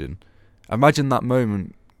women's division. Imagine that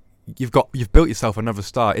moment. You've built yourself another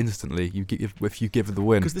star instantly. If you give her the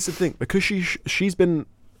win. Because this is the thing. Because she's been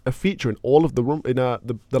a feature in all of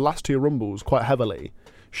the last 2 Rumbles quite heavily.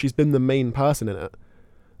 She's been the main person in it,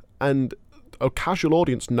 and a casual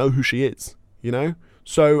audience know who she is. You know.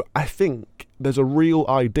 So I think there's a real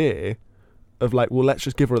idea of like, well, let's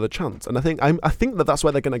just give her the chance. And I think that's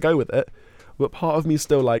where they're going to go with it. But part of me is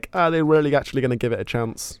still like, are they really actually going to give it a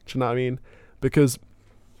chance? Do you know what I mean? Because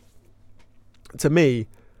to me,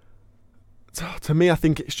 I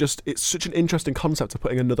think it's such an interesting concept of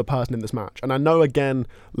putting another person in this match. And I know, again,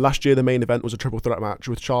 last year the main event was a triple threat match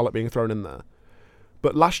with Charlotte being thrown in there.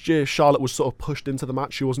 But last year, Charlotte was sort of pushed into the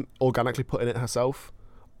match. She wasn't organically put in it herself.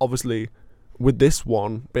 Obviously, with this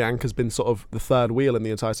one, Bianca's been sort of the third wheel in the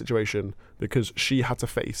entire situation because she had to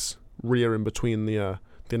face Rhea in between the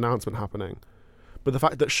announcement happening. But the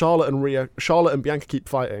fact that Charlotte and Bianca keep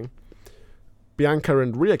fighting, Bianca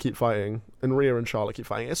and Rhea keep fighting, and Rhea and Charlotte keep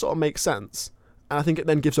fighting, it sort of makes sense. And I think it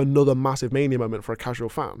then gives another massive Mania moment for a casual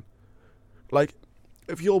fan. Like,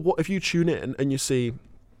 if you tune in and you see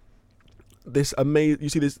this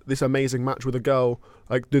amazing match with a girl,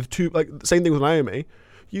 like the two, like same thing with Naomi.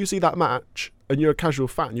 You see that match and you're a casual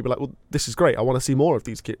fan, you'd be like, well, this is great. I want to see more of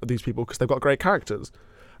these people because they've got great characters.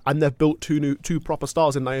 And they've built two proper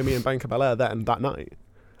stars in Naomi and Bianca Belair then that night.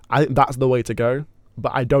 I think that's the way to go,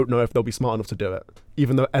 but I don't know if they'll be smart enough to do it,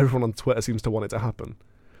 even though everyone on Twitter seems to want it to happen.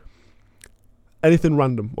 Anything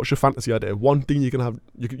random, what's your fantasy idea? One thing you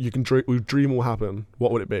can dream will happen,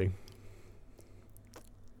 what would it be?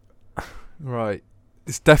 Right.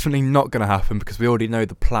 It's definitely not going to happen because we already know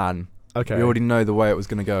the plan. Okay. We already know the way it was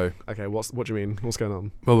going to go. Okay, what do you mean? What's going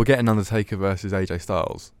on? Well, we're getting Undertaker versus AJ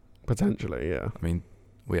Styles. Potentially, yeah. I mean,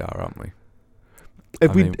 we are, aren't we?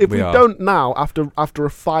 If we don't now, after a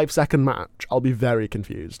 5-second match, I'll be very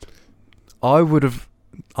confused.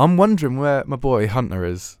 I'm wondering where my boy Hunter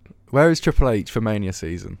is. Where is Triple H for Mania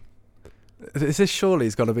season? This surely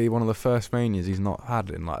is going to be one of the first Manias he's not had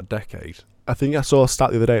in like a decade. I think I saw a stat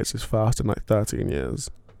the other day. It's his first in like 13 years.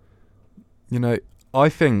 You know, I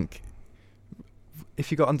think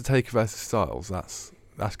if you got Undertaker versus Styles, that's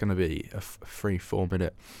going to be a 3-4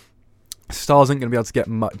 minute. Styles ain't going to be able to get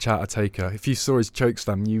much out of Taker. If you saw his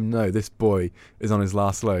chokeslam, you know this boy is on his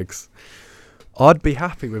last legs. I'd be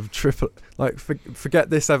happy with forget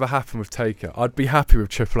this ever happened with Taker. I'd be happy with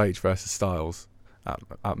Triple H versus Styles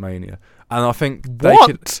at Mania, and I think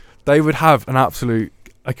they would have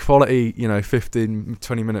a quality,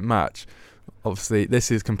 15-20 minute match. Obviously, this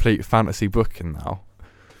is complete fantasy booking now,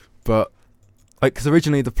 but because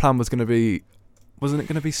originally the plan was going to be, wasn't it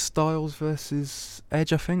going to be Styles versus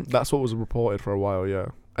Edge? I think that's what was reported for a while, yeah.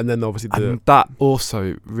 And then obviously that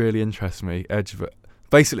also really interests me. Edge,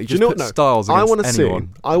 basically just put Styles against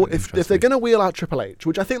anyone. If they're going to wheel out Triple H,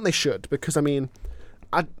 which I think they should, because I mean,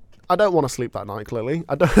 I don't want to sleep that night. Clearly,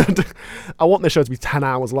 I want this show to be 10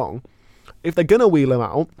 hours long. If they're going to wheel him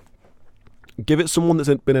out, give it someone that's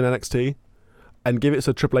been in NXT, and give it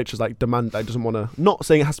so Triple H is like demand that doesn't want to. Not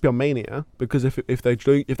saying it has to be on Mania, because if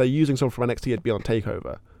they're using someone from NXT, it'd be on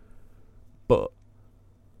Takeover. But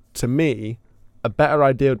to me, a better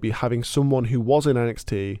idea would be having someone who was in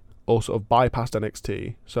NXT or sort of bypassed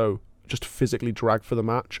NXT, so just physically dragged for the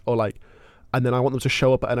match, or like, and then I want them to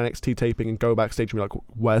show up at an NXT taping and go backstage and be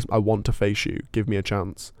like, I want to face you, give me a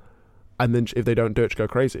chance. And then if they don't do it, just go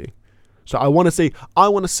crazy. So I want to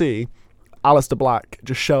see Aleister Black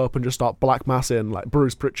just show up and just start black massing like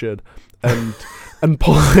Bruce Pritchard and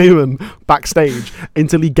Paul Heyman backstage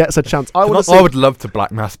until he gets a chance. I would love to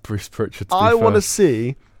black mass Bruce Pritchard. I want to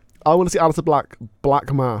see Aleister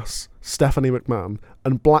Black mass Stephanie McMahon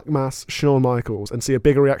and black mass Shawn Michaels and see a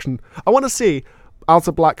bigger reaction. I want to see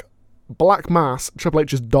Aleister Black mass Triple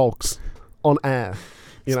H's dogs on air.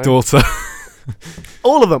 His daughter.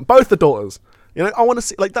 All of them, both the daughters. I want to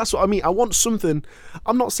see, like, that's what I mean. I want something.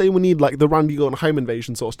 I'm not saying we need, like, the Randy Orton home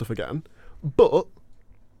invasion sort of stuff again, but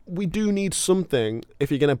we do need something if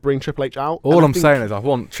you're going to bring Triple H out. All I'm saying is I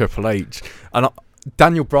want Triple H. And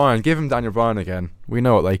Daniel Bryan, give him Daniel Bryan again. We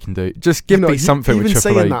know what they can do. Just give me something with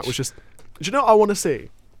Triple H. Even saying that was just... Do you know what I want to see?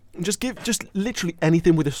 Just literally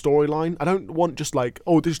anything with a storyline. I don't want just like,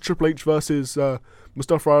 oh, this is Triple H versus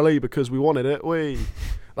Mustafa Ali because we wanted it.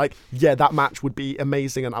 Like, yeah, that match would be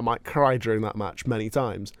amazing and I might cry during that match many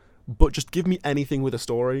times. But just give me anything with a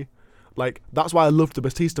story. Like, that's why I loved the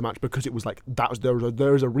Batista match, because it was like,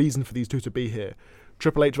 there is a reason for these two to be here.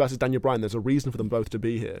 Triple H versus Daniel Bryan, there's a reason for them both to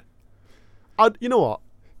be here. You know what?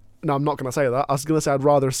 No, I'm not going to say that. I was going to say I'd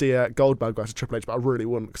rather see Goldberg versus Triple H, but I really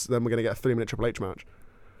wouldn't, because then we're going to get a 3-minute Triple H match.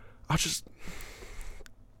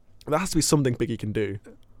 There has to be something Biggie can do.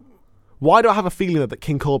 Why do I have a feeling that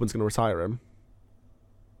King Corbin's going to retire him?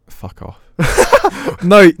 Fuck off.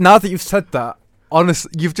 No, now that you've said that,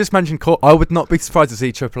 honestly, you've just mentioned I would not be surprised to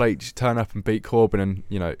see Triple H turn up and beat Corbin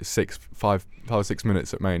in 5 or 6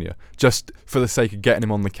 minutes at Mania, just for the sake of getting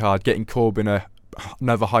him on the card, getting Corbin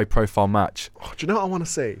another high profile match. Oh, do you know what I want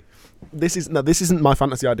to see? This isn't my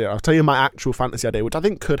fantasy idea. I'll tell you my actual fantasy idea, which I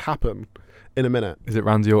think could happen in a minute. Is it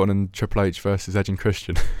Randy Orton and Triple H versus Edge and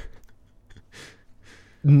Christian?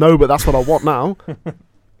 No, but that's what I want now.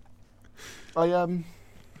 I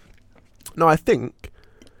think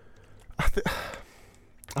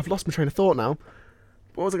I've lost my train of thought now.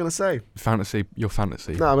 What was I going to say? Your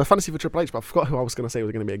fantasy. No, I'm a fantasy for Triple H, but I forgot who I was going to say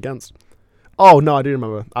was going to be against. Oh, no, I do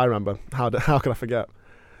remember. I remember. How could I forget?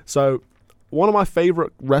 So, one of my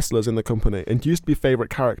favourite wrestlers in the company, and used to be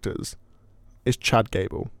favourite characters, is Chad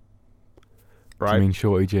Gable. Right? I mean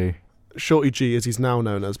Shorty G. Shorty G, as he's now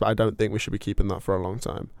known as, but I don't think we should be keeping that for a long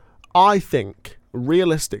time. I think,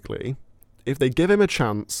 realistically, if they give him a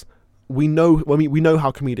chance, we know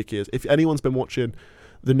how comedic he is. If anyone's been watching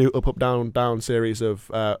the new Up Up Down Down series of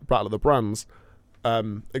Battle of the Brands,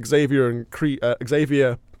 Xavier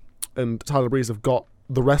and Tyler Breeze have got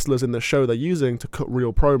the wrestlers in the show they're using to cut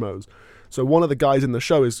real promos. So one of the guys in the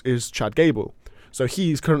show is Chad Gable. So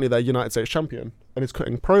he's currently their United States champion and is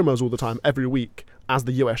cutting promos all the time every week as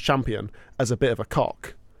the US champion, as a bit of a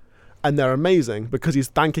cock. And they're amazing because he's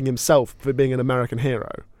thanking himself for being an American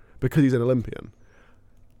hero, because he's an Olympian.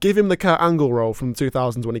 Give him the Kurt Angle role from the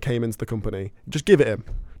 2000s when he came into the company. Just give it him.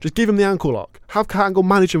 Just give him the ankle lock. Have Kurt Angle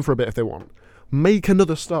manage him for a bit if they want. Make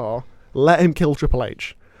another star. Let him kill Triple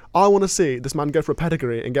H. I want to see this man go for a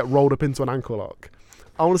pedigree and get rolled up into an ankle lock.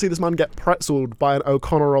 I want to see this man get pretzeled by an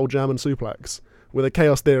O'Connor roll German suplex with a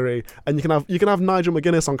Chaos Theory, and you can have Nigel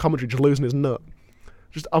McGuinness on commentary just losing his nut.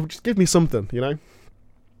 Just give me something, you know.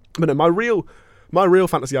 But no, my real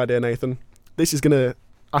fantasy idea, Nathan. This is gonna.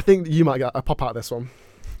 I think you might get a pop out of this one.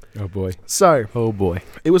 Oh boy. So. Oh boy.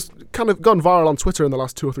 It was kind of gone viral on Twitter in the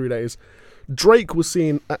last 2 or 3 days. Drake was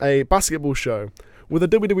seen at a basketball show with a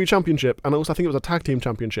WWE Championship, and also I think it was a tag team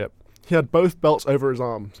championship. He had both belts over his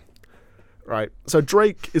arms. Right. So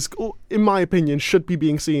Drake is, in my opinion, should be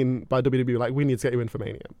being seen by WWE like, we need to get you in for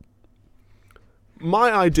Mania.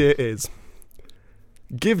 My idea is,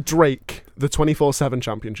 give Drake the 24/7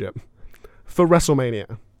 championship for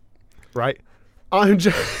WrestleMania. Right?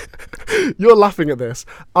 You're laughing at this.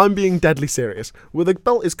 I'm being deadly serious. Well, the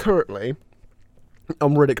belt is currently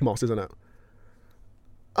on Riddick Moss, isn't it?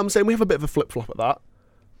 I'm saying we have a bit of a flip-flop at that.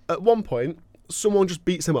 At one point, someone just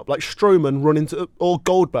beats him up, like Strowman run into, or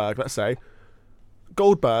Goldberg, let's say.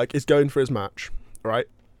 Goldberg is going for his match, right?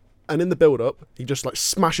 And in the build-up, he just like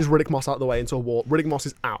smashes Riddick Moss out of the way into a wall. Riddick Moss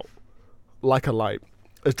is out, like a light,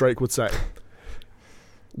 as Drake would say.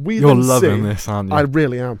 You're loving this, aren't you? I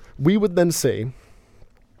really am. We would then see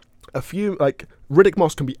a few, like, Riddick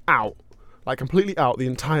Moss can be out, like completely out the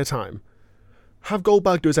entire time. Have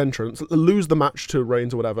Goldberg do his entrance, lose the match to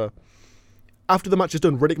Reigns or whatever. After the match is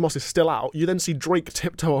done, Riddick Moss is still out. You then see Drake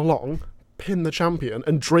tiptoe along, pin the champion,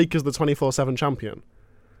 and Drake is the 24/7 champion.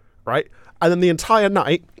 Right? And then the entire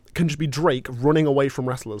night can just be Drake running away from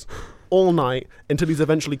wrestlers all night until he's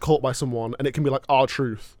eventually caught by someone, and it can be like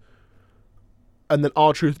R-Truth. And then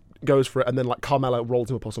R-Truth goes for it, and then like Carmella rolls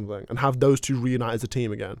him up or something, and have those two reunite as a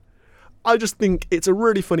team again. I just think it's a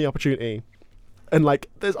really funny opportunity. And like,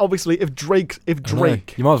 there's obviously, if Drake,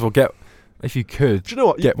 you might as well get, if you could, do you know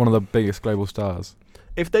what? Get one of the biggest global stars.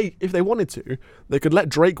 If they wanted to, they could let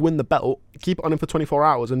Drake win the belt, keep it on him for 24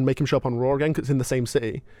 hours, and make him show up on Raw again because it's in the same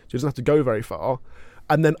city, so he doesn't have to go very far.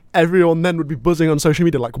 And then everyone then would be buzzing on social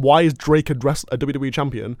media like, why is Drake a WWE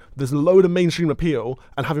champion? There's a load of mainstream appeal,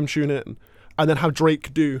 and have him tune in, and then have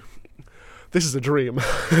Drake do. This is a dream.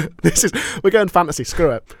 We're going fantasy.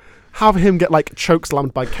 Screw it. Have him get like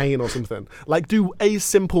chokeslammed by Kane or something. Like, do a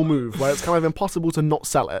simple move where it's kind of impossible to not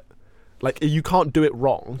sell it. Like, you can't do it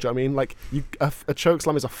wrong. Do you know what I mean? Like, a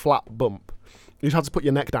chokeslam is a flat bump. You just have to put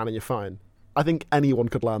your neck down and you're fine. I think anyone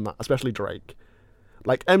could learn that, especially Drake.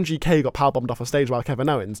 Like, MGK got powerbombed off a stage by Kevin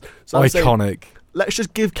Owens. So iconic. Let's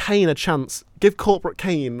just give Kane a chance. Give Corporate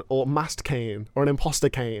Kane or Masked Kane or an Imposter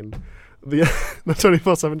Kane the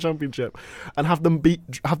 24/7 championship, and have them be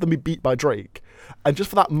beat by Drake. And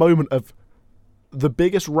just for that moment of the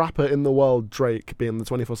biggest rapper in the world, Drake, being the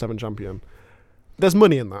 24/7 champion, there's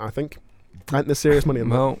money in that. I think there's serious money in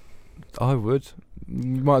that. Well, I would.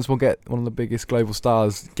 You might as well get one of the biggest global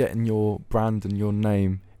stars, getting your brand and your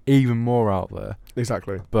name even more out there.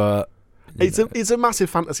 Exactly. But it's a massive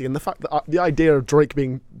fantasy, and the fact that the idea of Drake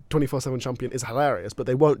being 24/7 champion is hilarious, but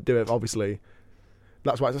they won't do it, obviously.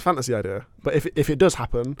 That's why it's a fantasy idea. But if it does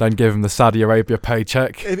happen... Then give him the Saudi Arabia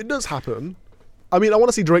paycheck. If it does happen... I mean, I want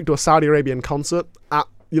to see Drake do a Saudi Arabian concert at...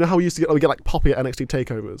 You know how we used to get like Poppy at NXT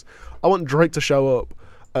takeovers? I want Drake to show up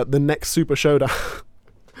at the next Super Showdown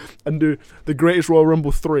and do the Greatest Royal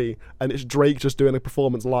Rumble 3, and it's Drake just doing a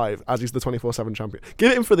performance live as he's the 24/7 champion.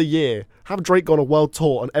 Give it him for the year. Have Drake go on a world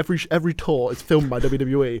tour, and every tour is filmed by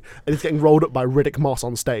WWE, and he's getting rolled up by Riddick Moss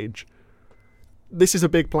on stage. This is a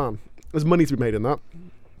big plan. There's money to be made in that.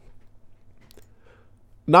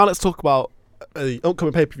 Now let's talk about the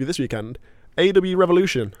upcoming pay-per-view this weekend, AEW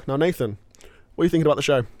Revolution. Now, Nathan, what are you thinking about the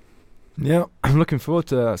show? Yeah, I'm looking forward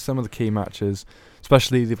to some of the key matches,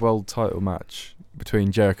 especially the world title match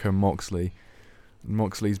between Jericho and Moxley.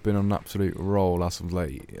 Moxley's been on an absolute roll as of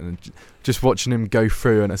late, and just watching him go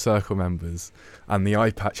through Inner Circle members and the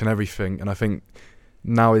eye patch and everything, and I think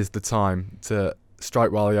now is the time to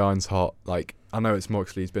strike while the iron's hot. Like, I know it's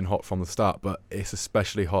Moxley's been hot from the start, but it's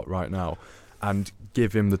especially hot right now, and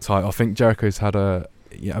give him the title. I think Jericho's had a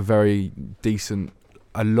very decent,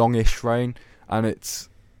 a longish reign, and it's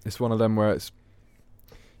one of them where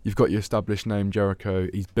you've got your established name, Jericho.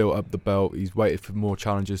 He's built up the belt. He's waited for more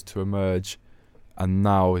challenges to emerge, and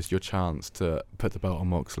now is your chance to put the belt on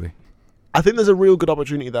Moxley. I think there's a real good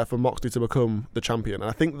opportunity there for Moxley to become the champion. And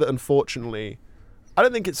I think that, unfortunately, I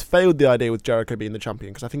don't think it's failed the idea with Jericho being the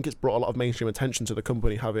champion, because I think it's brought a lot of mainstream attention to the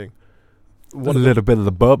company having a little bit of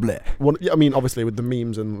the bubbly. I mean, obviously with the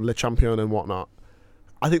memes and Le Champion and whatnot.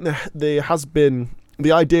 I think there has been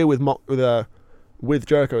the idea with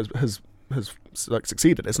Jericho has like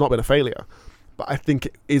succeeded. It's not been a failure, but I think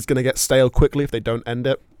it is going to get stale quickly if they don't end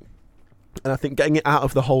it. And I think getting it out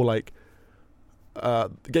of the whole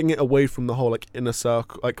getting it away from the whole Inner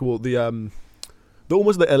Circle, the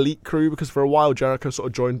almost the Elite crew, because for a while Jericho sort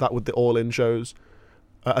of joined that with the All In shows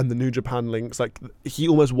and the New Japan links. Like, he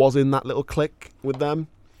almost was in that little clique with them.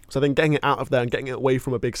 So I think getting it out of there and getting it away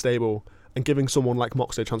from a big stable and giving someone like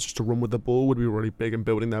Moxley a chance just to run with the ball would be really big in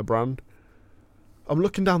building their brand. I'm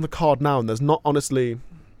looking down the card now, and there's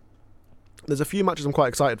a few matches I'm quite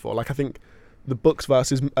excited for. Like, I think the Bucks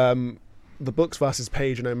versus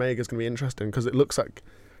Page and Omega is going to be interesting, because it looks like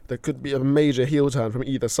there could be a major heel turn from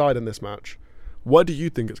either side in this match. Where do you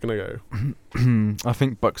think it's going to go? I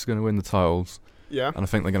think Bucks are going to win the titles. Yeah. And I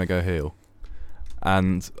think they're going to go heel.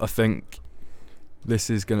 And I think this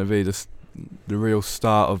is going to be the real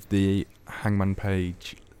start of the Hangman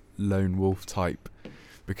Page lone wolf type,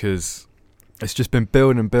 because it's just been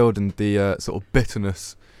building the sort of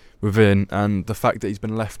bitterness within, and the fact that he's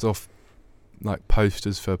been left off like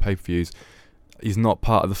posters for pay-per-views. He's not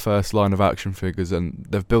part of the first line of action figures, and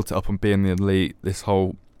they've built it up on being the Elite. This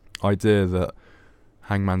whole idea that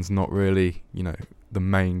Hangman's not really, the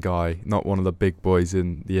main guy, not one of the big boys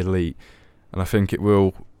in the Elite, and I think it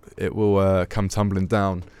will come tumbling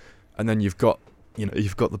down. And then you've got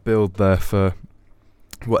the build there for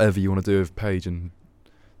whatever you want to do with Page, and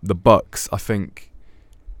the Bucks, I think,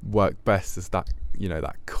 work best as that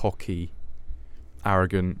cocky,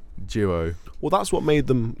 arrogant duo. Well, that's what made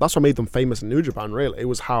them famous in New Japan, really. It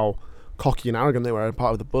was how cocky and arrogant they were as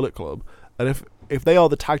part of the Bullet Club. And if they are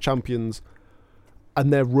the tag champions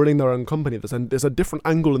and they're running their own company, there's a different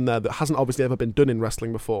angle in there that hasn't obviously ever been done in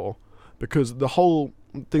wrestling before. Because the whole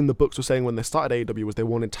thing the Bucks were saying when they started AEW was they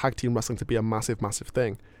wanted tag team wrestling to be a massive, massive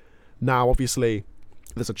thing. Now, obviously,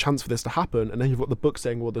 there's a chance for this to happen, and then you've got the Bucks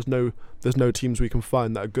saying, well, there's no teams we can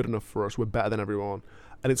find that are good enough for us. We're better than everyone.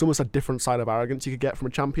 And it's almost a different side of arrogance you could get from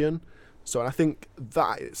a champion. So I think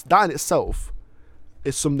that in itself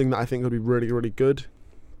is something that I think would be really, really good.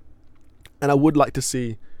 And I would like to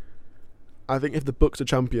see, I think if the Bucks are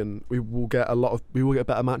champion, we will get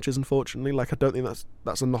better matches, unfortunately. Like, I don't think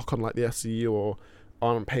that's a knock on like the SCU or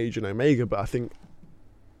on Page and Omega, but I think,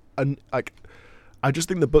 and like, I just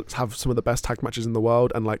think the Bucks have some of the best tag matches in the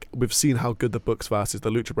world, and like, we've seen how good the Bucks versus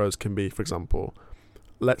the Lucha Bros can be, for example.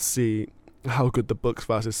 Let's see how good the Bucks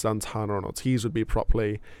versus Santana and Ortiz would be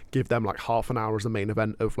properly. Give them like half an hour as the main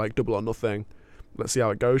event of like Double or Nothing. Let's see how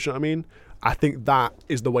it goes, you know what I mean? I think that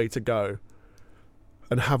is the way to go.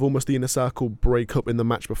 And have almost the Inner Circle break up in the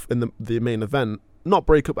match, in the main event. Not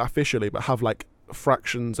break up officially, but have like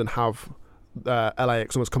fractions and have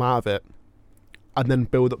LAX almost come out of it. And then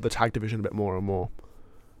build up the tag division a bit more and more.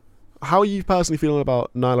 How are you personally feeling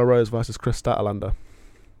about Nyla Rose versus Chris Statlander?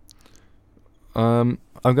 I'm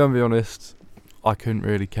going to be honest, I couldn't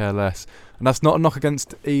really care less. And that's not a knock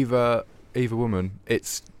against either woman.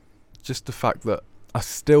 It's just the fact that I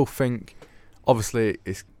still think, obviously,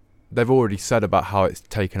 they've already said about how it's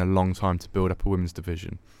taken a long time to build up a women's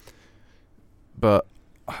division, but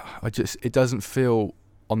it doesn't feel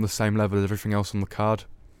on the same level as everything else on the card.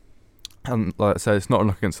 And like I said, it's not a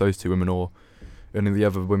knock against those two women or any of the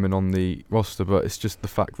other women on the roster, but it's just the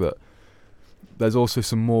fact that there's also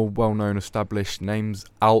some more well-known established names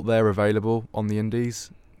out there available on the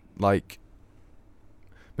indies, like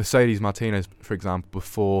Mercedes Martinez, for example,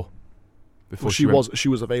 before she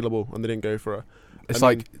was available and they didn't go for her. It's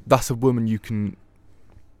that's a woman you can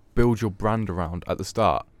build your brand around at the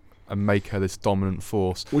start and make her this dominant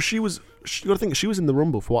force. Well, you got to think, she was in the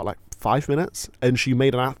Rumble for what, 5 minutes, and she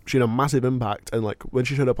made a massive impact. And like when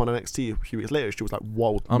she showed up on NXT a few weeks later, she was like,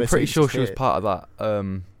 "Whoa!" I'm pretty sure she was part of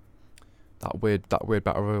that weird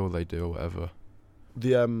battle royal they do or whatever.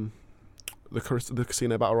 The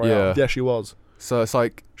casino battle royale. Yeah, she was. So it's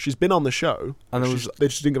like she's been on the show, and they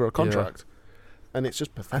just didn't give her a contract, and it's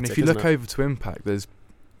just pathetic. And if you look over to Impact, there's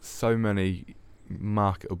so many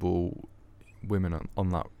marketable women on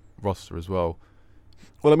that roster as well.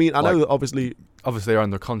 Well, I mean, I know that obviously they're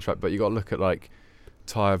under contract, but you got to look at like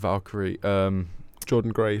Taya Valkyrie,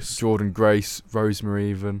 Jordan Grace, Rosemary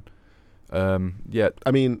even. I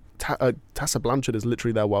mean, Tessa Blanchard is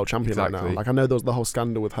literally their world champion right now. Like, I know there was the whole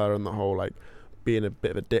scandal with her and the whole like being a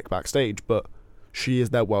bit of a dick backstage, but she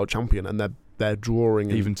is their world champion, and they're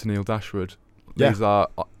drawing even to Neil Dashwood. Yeah. These are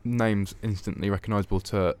names instantly recognisable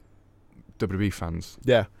to WWE fans.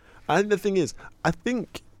 Yeah, and the thing is, I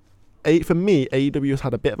think for me, AEW has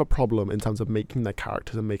had a bit of a problem in terms of making their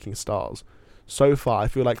characters and making stars. So far, I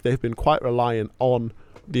feel like they've been quite reliant on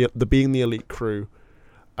the being the elite crew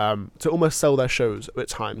to almost sell their shows at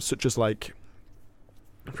times, such as like,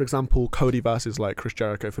 for example, Cody versus like Chris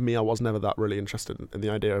Jericho. For me, I was never that really interested in the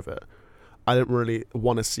idea of it. I didn't really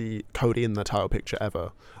want to see Cody in the title picture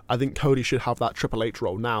ever. I think Cody should have that Triple H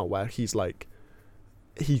role now, where he's like,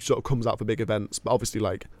 he sort of comes out for big events, but obviously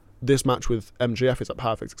like this match with MJF is a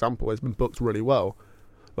perfect example. It's been booked really well.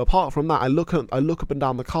 But apart from that, I look up and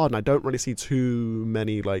down the card, and I don't really see too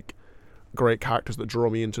many like great characters that draw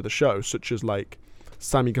me into the show, such as like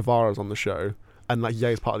Sammy Guevara's on the show, and like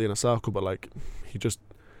he's part of the Inner Circle, but like he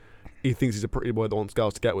thinks he's a pretty boy that wants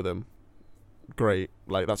girls to get with him. Great,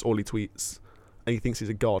 like that's all he tweets, and he thinks he's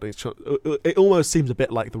a god. And it almost seems a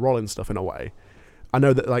bit like the Rollins stuff in a way. I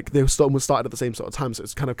know that like they started at the same sort of time, so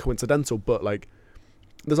it's kind of coincidental, but like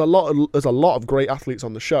there's a lot of great athletes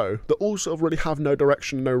on the show that all sort of really have no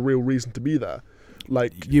direction, no real reason to be there.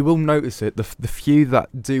 Like, you will notice it, the few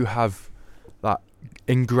that do have that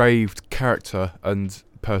engraved character and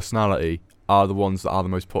personality are the ones that are the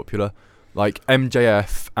most popular. Like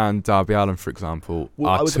MJF and Darby Allin, for example,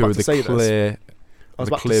 are two of the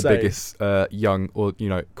clear biggest young, or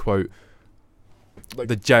quote, like,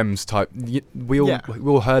 the gems type. We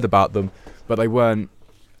all heard about them, but they weren't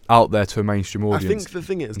out there to a mainstream audience. I think the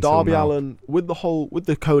thing is, Darby Allin, with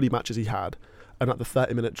the Cody matches he had, and at the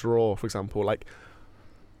 30-minute draw, for example, like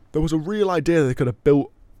there was a real idea they could have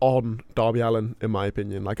built on Darby Allin, in my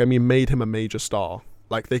opinion. Like, I mean, made him a major star.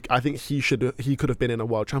 Like, I think he could have been in a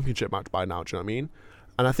world championship match by now. Do you know what I mean?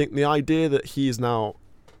 And I think the idea that he is now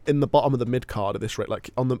in the bottom of the mid card at this rate, like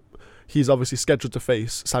he's obviously scheduled to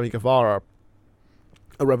face Sammy Guevara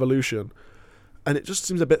at Revolution, and it just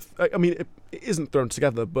seems a bit. I mean, it isn't thrown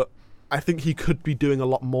together, but I think he could be doing a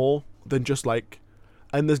lot more than just like.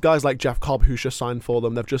 And there's guys like Jeff Cobb who's just signed for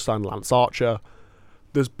them. They've just signed Lance Archer.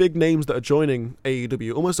 There's big names that are joining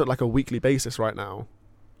AEW almost at like a weekly basis right now,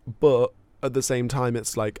 but at the same time,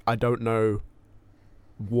 it's like I don't know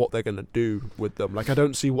what they're gonna do with them. Like I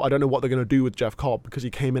don't know what they're gonna do with Jeff Cobb, because he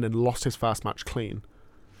came in and lost his first match clean.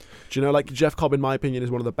 Do you know, like Jeff Cobb, in my opinion, is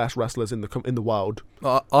one of the best wrestlers in the world.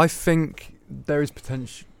 I think there is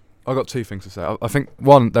potential. I've got two things to say. I think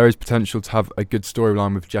one, there is potential to have a good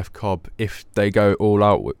storyline with Jeff Cobb if they go all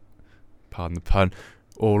out with, pardon the pun,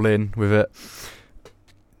 all in with it.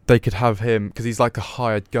 They could have him, because he's like a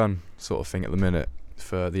hired gun sort of thing at the minute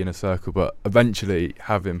for the Inner Circle, but eventually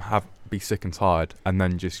have him be sick and tired, and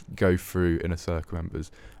then just go through Inner Circle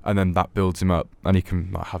members, and then that builds him up, and he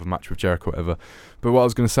can like, have a match with Jericho or whatever. But what I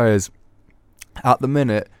was going to say is, at the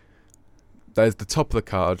minute, there's the top of the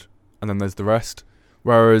card, and then there's the rest,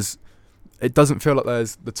 whereas it doesn't feel like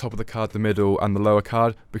there's the top of the card, the middle, and the lower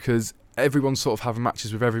card, because everyone's sort of having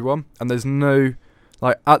matches with everyone, and there's no,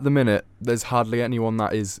 like, at the minute, there's hardly anyone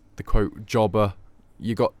that is the quote jobber.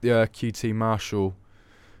 You got the QT Marshall.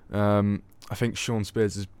 I think Sean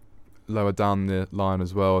Spears is lower down the line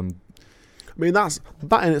as well, and I mean that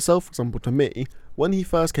in itself, for example, to me, when he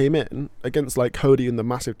first came in against like Cody and the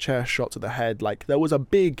massive chair shot to the head, like there was a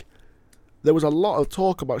big there was a lot of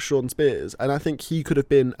talk about Shawn Spears, and I think he could have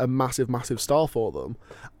been a massive, massive star for them.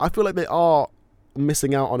 I feel like they are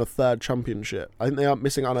missing out on a third championship. I think they are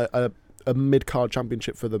missing out on a mid-card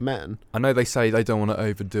championship for the men. I know they say they don't want to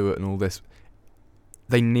overdo it and all this.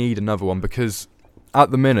 They need another one because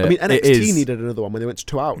at the minute, I mean, NXT needed another one when they went to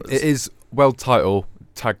 2 hours. It is world title,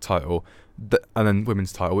 tag title, and then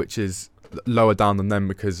women's title, which is lower down than them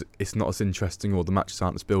because it's not as interesting or the matches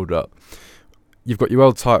aren't as build up. You've got your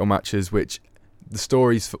world title matches, which the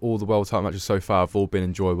stories for all the world title matches so far have all been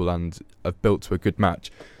enjoyable and have built to a good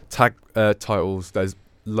match. Tag titles, there's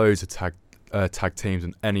loads of tag teams,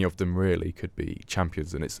 and any of them really could be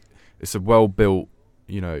champions, and it's a well built,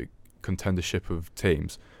 contendership of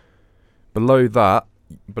teams. Below that,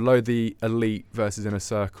 below the elite versus inner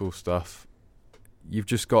circle stuff, you've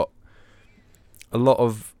just got a lot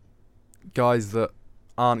of guys that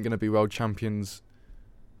aren't going to be world champions,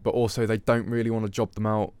 but also they don't really want to job them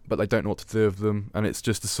out, but they don't know what to do with them, and it's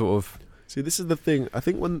just a sort of... See, this is the thing. I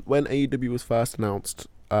think when AEW was first announced,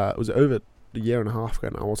 was it over a year and a half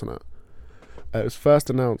ago now, wasn't it? It was first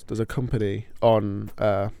announced as a company on...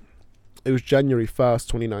 it was January 1st,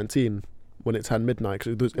 2019, when it turned midnight,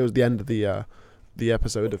 because it was the end of the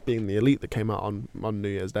episode of Being the Elite that came out on New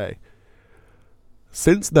Year's Day.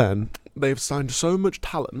 Since then, they've signed so much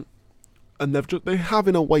talent, and they have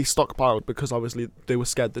in a way stockpiled, because obviously they were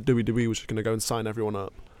scared that WWE was just going to go and sign everyone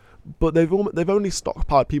up. But they've only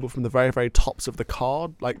stockpiled people from the very, very tops of the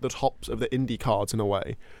card, like the tops of the indie cards in a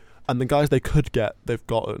way. And the guys they could get, they've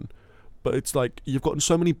gotten. But it's like, you've gotten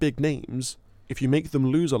so many big names, if you make them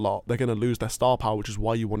lose a lot, they're going to lose their star power, which is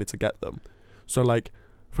why you wanted to get them. So like,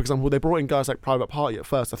 for example, they brought in guys like Private Party at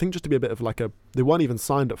first, I think just to be a bit of like they weren't even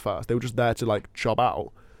signed at first, they were just there to like job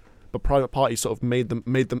out. But Private Party sort of made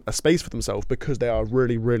them a space for themselves because they are a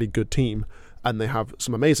really, really good team, and they have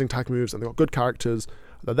some amazing tag moves, and they've got good characters.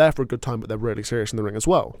 They're there for a good time, but they're really serious in the ring as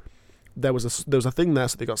well. There was a thing there,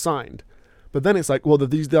 so they got signed. But then it's like, well,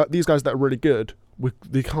 these guys that are really good,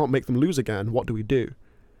 they can't make them lose again. What do we do?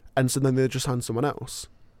 And so then they just sign someone else.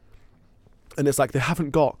 And it's like they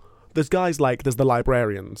haven't got... There's guys like... There's the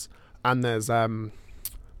Librarians, and there's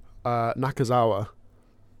Nakazawa.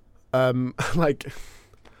 Like...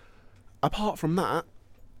 Apart from that,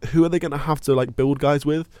 who are they going to have to like build guys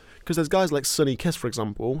with? Because there's guys like Sonny Kiss, for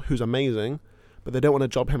example, who's amazing, but they don't want to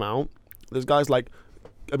job him out. There's guys like,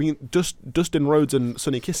 I mean, Dustin Rhodes and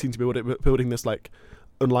Sonny Kiss seem to be building this like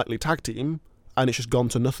unlikely tag team, and it's just gone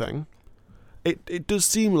to nothing. It does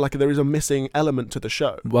seem like there is a missing element to the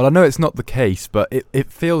show. Well, I know it's not the case, but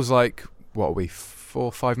it feels like, what are we, 4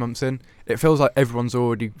 or 5 months in? It feels like everyone's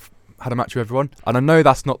already had a match with everyone, and I know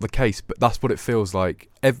that's not the case, but that's what it feels like.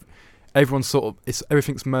 Everyone's sort of...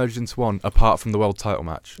 everything's merged into one, apart from the world title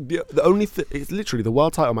match. The only it's literally the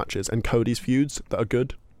world title matches and Cody's feuds that are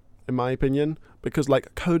good, in my opinion. Because,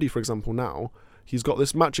 like, Cody, for example, now, he's got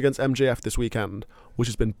this match against MJF this weekend, which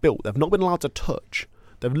has been built. They've not been allowed to touch.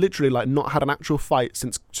 They've literally, like, not had an actual fight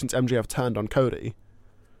since MJF turned on Cody.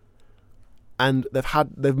 And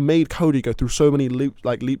they've made Cody go through so many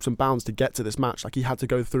leaps and bounds to get to this match. Like, he had to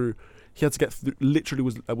get through, literally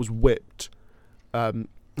was whipped.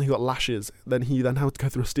 He got lashes. Then he had to go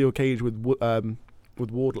through a steel cage with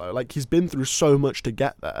Wardlow. Like, he's been through so much to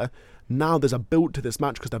get there. Now there's a build to this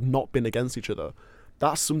match because they've not been against each other.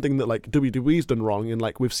 That's something that like WWE's done wrong. And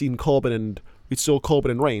like we saw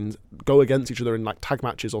Corbin and Reigns go against each other in like tag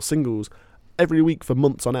matches or singles every week for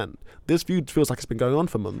months on end. This feud feels like it's been going on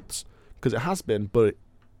for months because it has been, but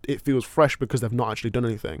it feels fresh because they've not actually done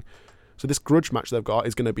anything. So this grudge match they've got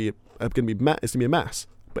is going to be a mess,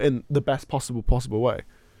 but in the best possible way.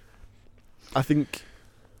 I think,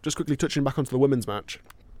 just quickly touching back onto the women's match,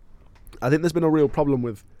 I think there's been a real problem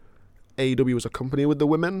with AEW as a company with the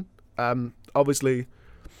women. Obviously,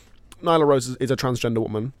 Nyla Rose is a transgender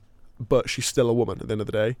woman, but she's still a woman at the end of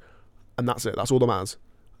the day, and that's it. That's all that matters.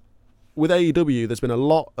 With AEW, there's been a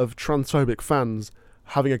lot of transphobic fans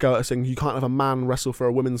having a go at saying you can't have a man wrestle for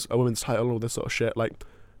a women's title and all this sort of shit. Like,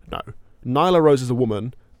 no. Nyla Rose is a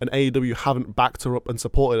woman, and AEW haven't backed her up and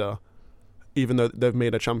supported her, even though they've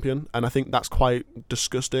made her champion. And I think that's quite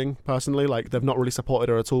disgusting, personally. Like, they've not really supported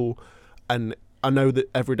her at all. And I know that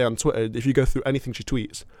every day on Twitter, if you go through anything she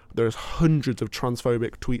tweets, there's hundreds of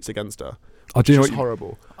transphobic tweets against her. I do know it's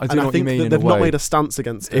horrible. I do know what you mean. They've not made a stance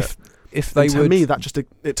against it. If they to me, that just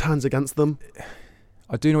it turns against them.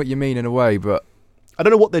 I do know what you mean in a way, but I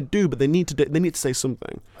don't know what they do, but they need to say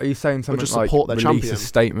something. Are you saying something just like support their release champion? A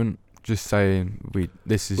statement? just saying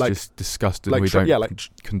this is Like- just disgusting. like We tra- don't yeah, like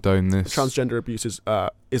condone this. transgender abuse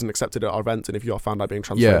isn't accepted at our events, and if you are found out being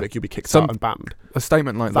transphobic, you'll be kicked Some- out and banned. A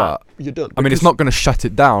statement like that. You're done. I mean, it's Because- not going to shut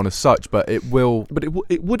it down as such, but it will. but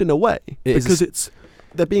it would in a way It is- because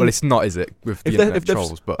they're being. Well, it's not, is it? With the If they're- internet if they've-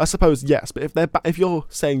 trolls, but I suppose yes, but if you're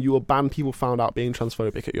saying you will ban people found out being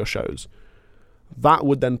transphobic at your shows, that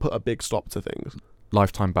would then put a big stop to things.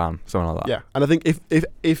 lifetime ban, something like that. Yeah, and I think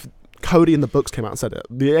if Cody and the Bucks came out and said it,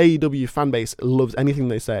 the AEW fan base loves anything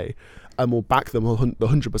they say and will back them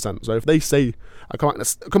 100%. So if they say,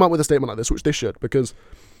 come out with a statement like this, which they should, because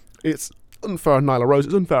it's unfair on Nyla Rose,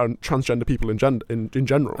 it's unfair on transgender people in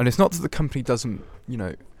general. And it's not that the company doesn't,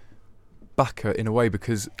 back her in a way,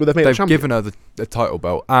 because But they've made a they've champion. given her the title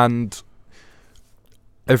belt, and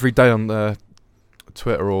every day on their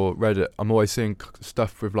Twitter or Reddit, I'm always seeing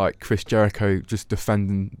stuff with like Chris Jericho just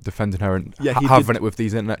defending her and Yeah, he having did- it with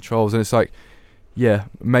these internet trolls, and it's like, yeah,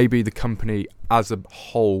 maybe the company as a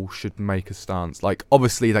whole should make a stance. Like,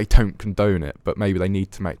 obviously they don't condone it, but maybe they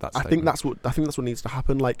need to make that I statement. think that's what needs to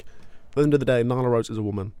happen. Like, at the end of the day, Nyla Rose is a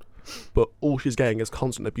woman, but all she's getting is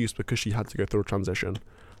constant abuse because she had to go through a transition,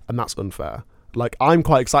 and that's unfair. Like, I'm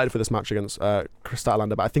quite excited for this match against Chris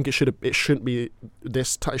Statlander, but I think it shouldn't be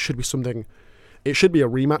this. It should be something. It should be a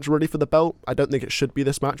rematch really for the belt. I don't think it should be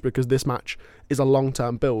this match because this match is a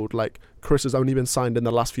long-term build. Like, Chris has only been signed in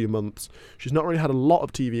the last few months. She's not really had a lot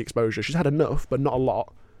of TV exposure. She's had enough, but not a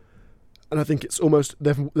lot. And I think it's almost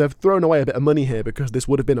they've thrown away a bit of money here because this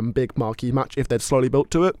would have been a big marquee match if they'd slowly built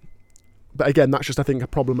to it. But again, that's just, I think, a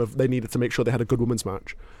problem of they needed to make sure they had a good women's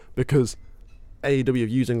match because AEW are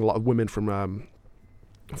using a lot of women from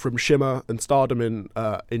Shimmer and Stardom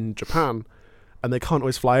in Japan, and they can't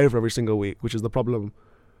always fly over every single week, which is the problem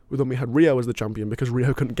with when we had Rio as the champion because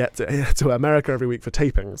Rio couldn't get to America every week for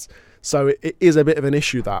tapings. So it is a bit of an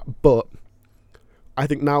issue that, but I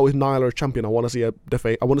think now with Nyla as champion, I want to see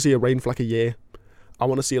I want to see a reign for like a year. I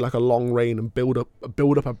want to see like a long reign and build up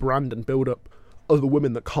a brand and build up other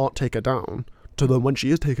women that can't take her down to then when she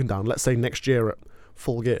is taken down, let's say next year at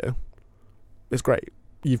Full Gear, it's great.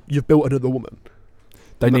 You've built another woman.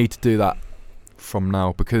 They need to do that from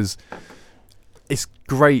now, because it's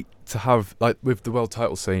great to have, like with the world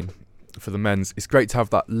title scene for the men's, it's great to have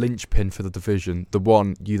that linchpin for the division, the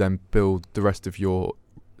one you then build the rest of your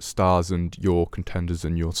stars and your contenders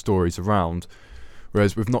and your stories around.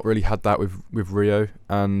 Whereas we've not really had that with Rio,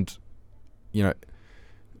 and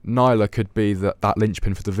Nyla could be that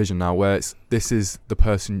linchpin for the division now, where this is the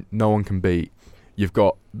person no one can beat. You've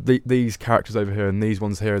got these characters over here and these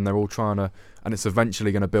ones here, and they're all trying to, and it's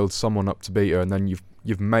eventually going to build someone up to beat her, and then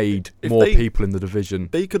you've made more people in the division.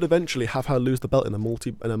 They could eventually have her lose the belt in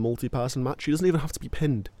a multi-person match. She doesn't even have to be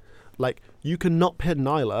pinned. Like, you cannot pin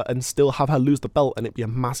Nyla and still have her lose the belt and it be a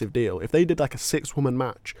massive deal. If they did like a 6-woman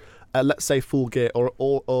match, let's say Full Gear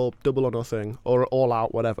or Double or Nothing or All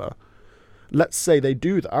Out, whatever. Let's say they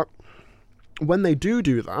do that. When they do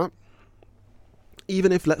that,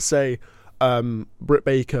 even if let's say Britt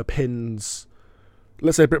Baker pins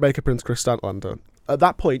Chris Statlander, at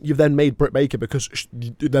that point you've then made Britt Baker because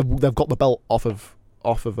they've got the belt off of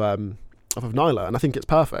Nyla, and I think it's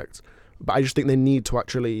perfect. But I just think they need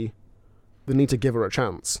to give her a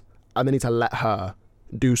chance, and they need to let her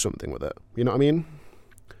do something with it. You know what I mean?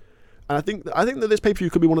 And I think that this pay-per-view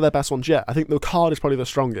could be one of their best ones yet. I think the card is probably the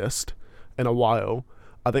strongest in a while.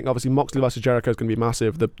 I think obviously Moxley versus Jericho is going to be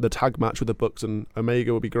massive. The tag match with the Bucks and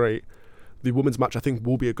Omega will be great. The women's match I think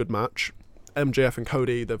will be a good match. MJF and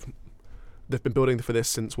Cody, they've been building for this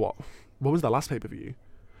since what was their last pay-per-view?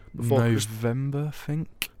 November, I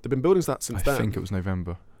think. They've been building that since then. I think it was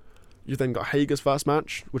November. You then got Hager's first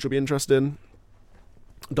match, which will be interesting.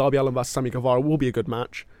 Darby Allin versus Sammy Guevara will be a good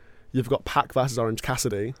match. You've got Pac versus Orange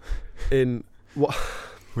Cassidy in what,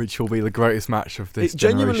 which will be the greatest match of this it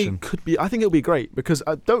genuinely generation. Could be. I think it'll be great because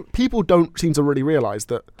people don't seem to really realise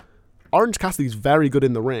that Orange Cassidy's very good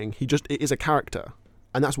in the ring. It is a character,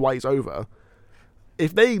 and that's why he's over.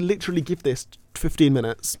 If they literally give this 15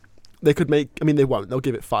 minutes, they could make. I mean, they won't. They'll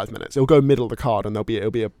give it 5 minutes. It'll go middle of the card, and it'll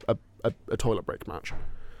be a toilet break match.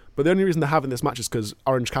 But the only reason they're having this match is because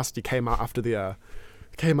Orange Cassidy came out after the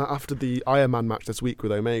Iron Man match this week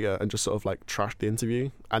with Omega and just sort of like trashed the interview,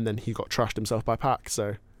 and then he got trashed himself by Pac.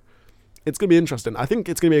 So it's going to be interesting. I think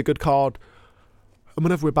it's going to be a good card. And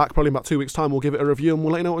whenever we're back, probably in about 2 weeks' time, we'll give it a review and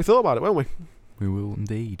we'll let you know what we thought about it, won't we? We will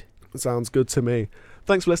indeed. Sounds good to me.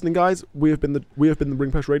 Thanks for listening, guys. We have been the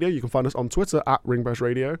Ring Press Radio. You can find us on Twitter at Ring Press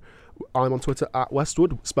Radio. I'm on Twitter at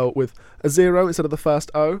Westwood, spelled with a 0 instead of the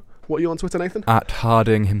first O. What are you on Twitter, Nathan? At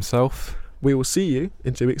Harding himself. We will see you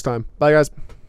in 2 weeks' time. Bye, guys.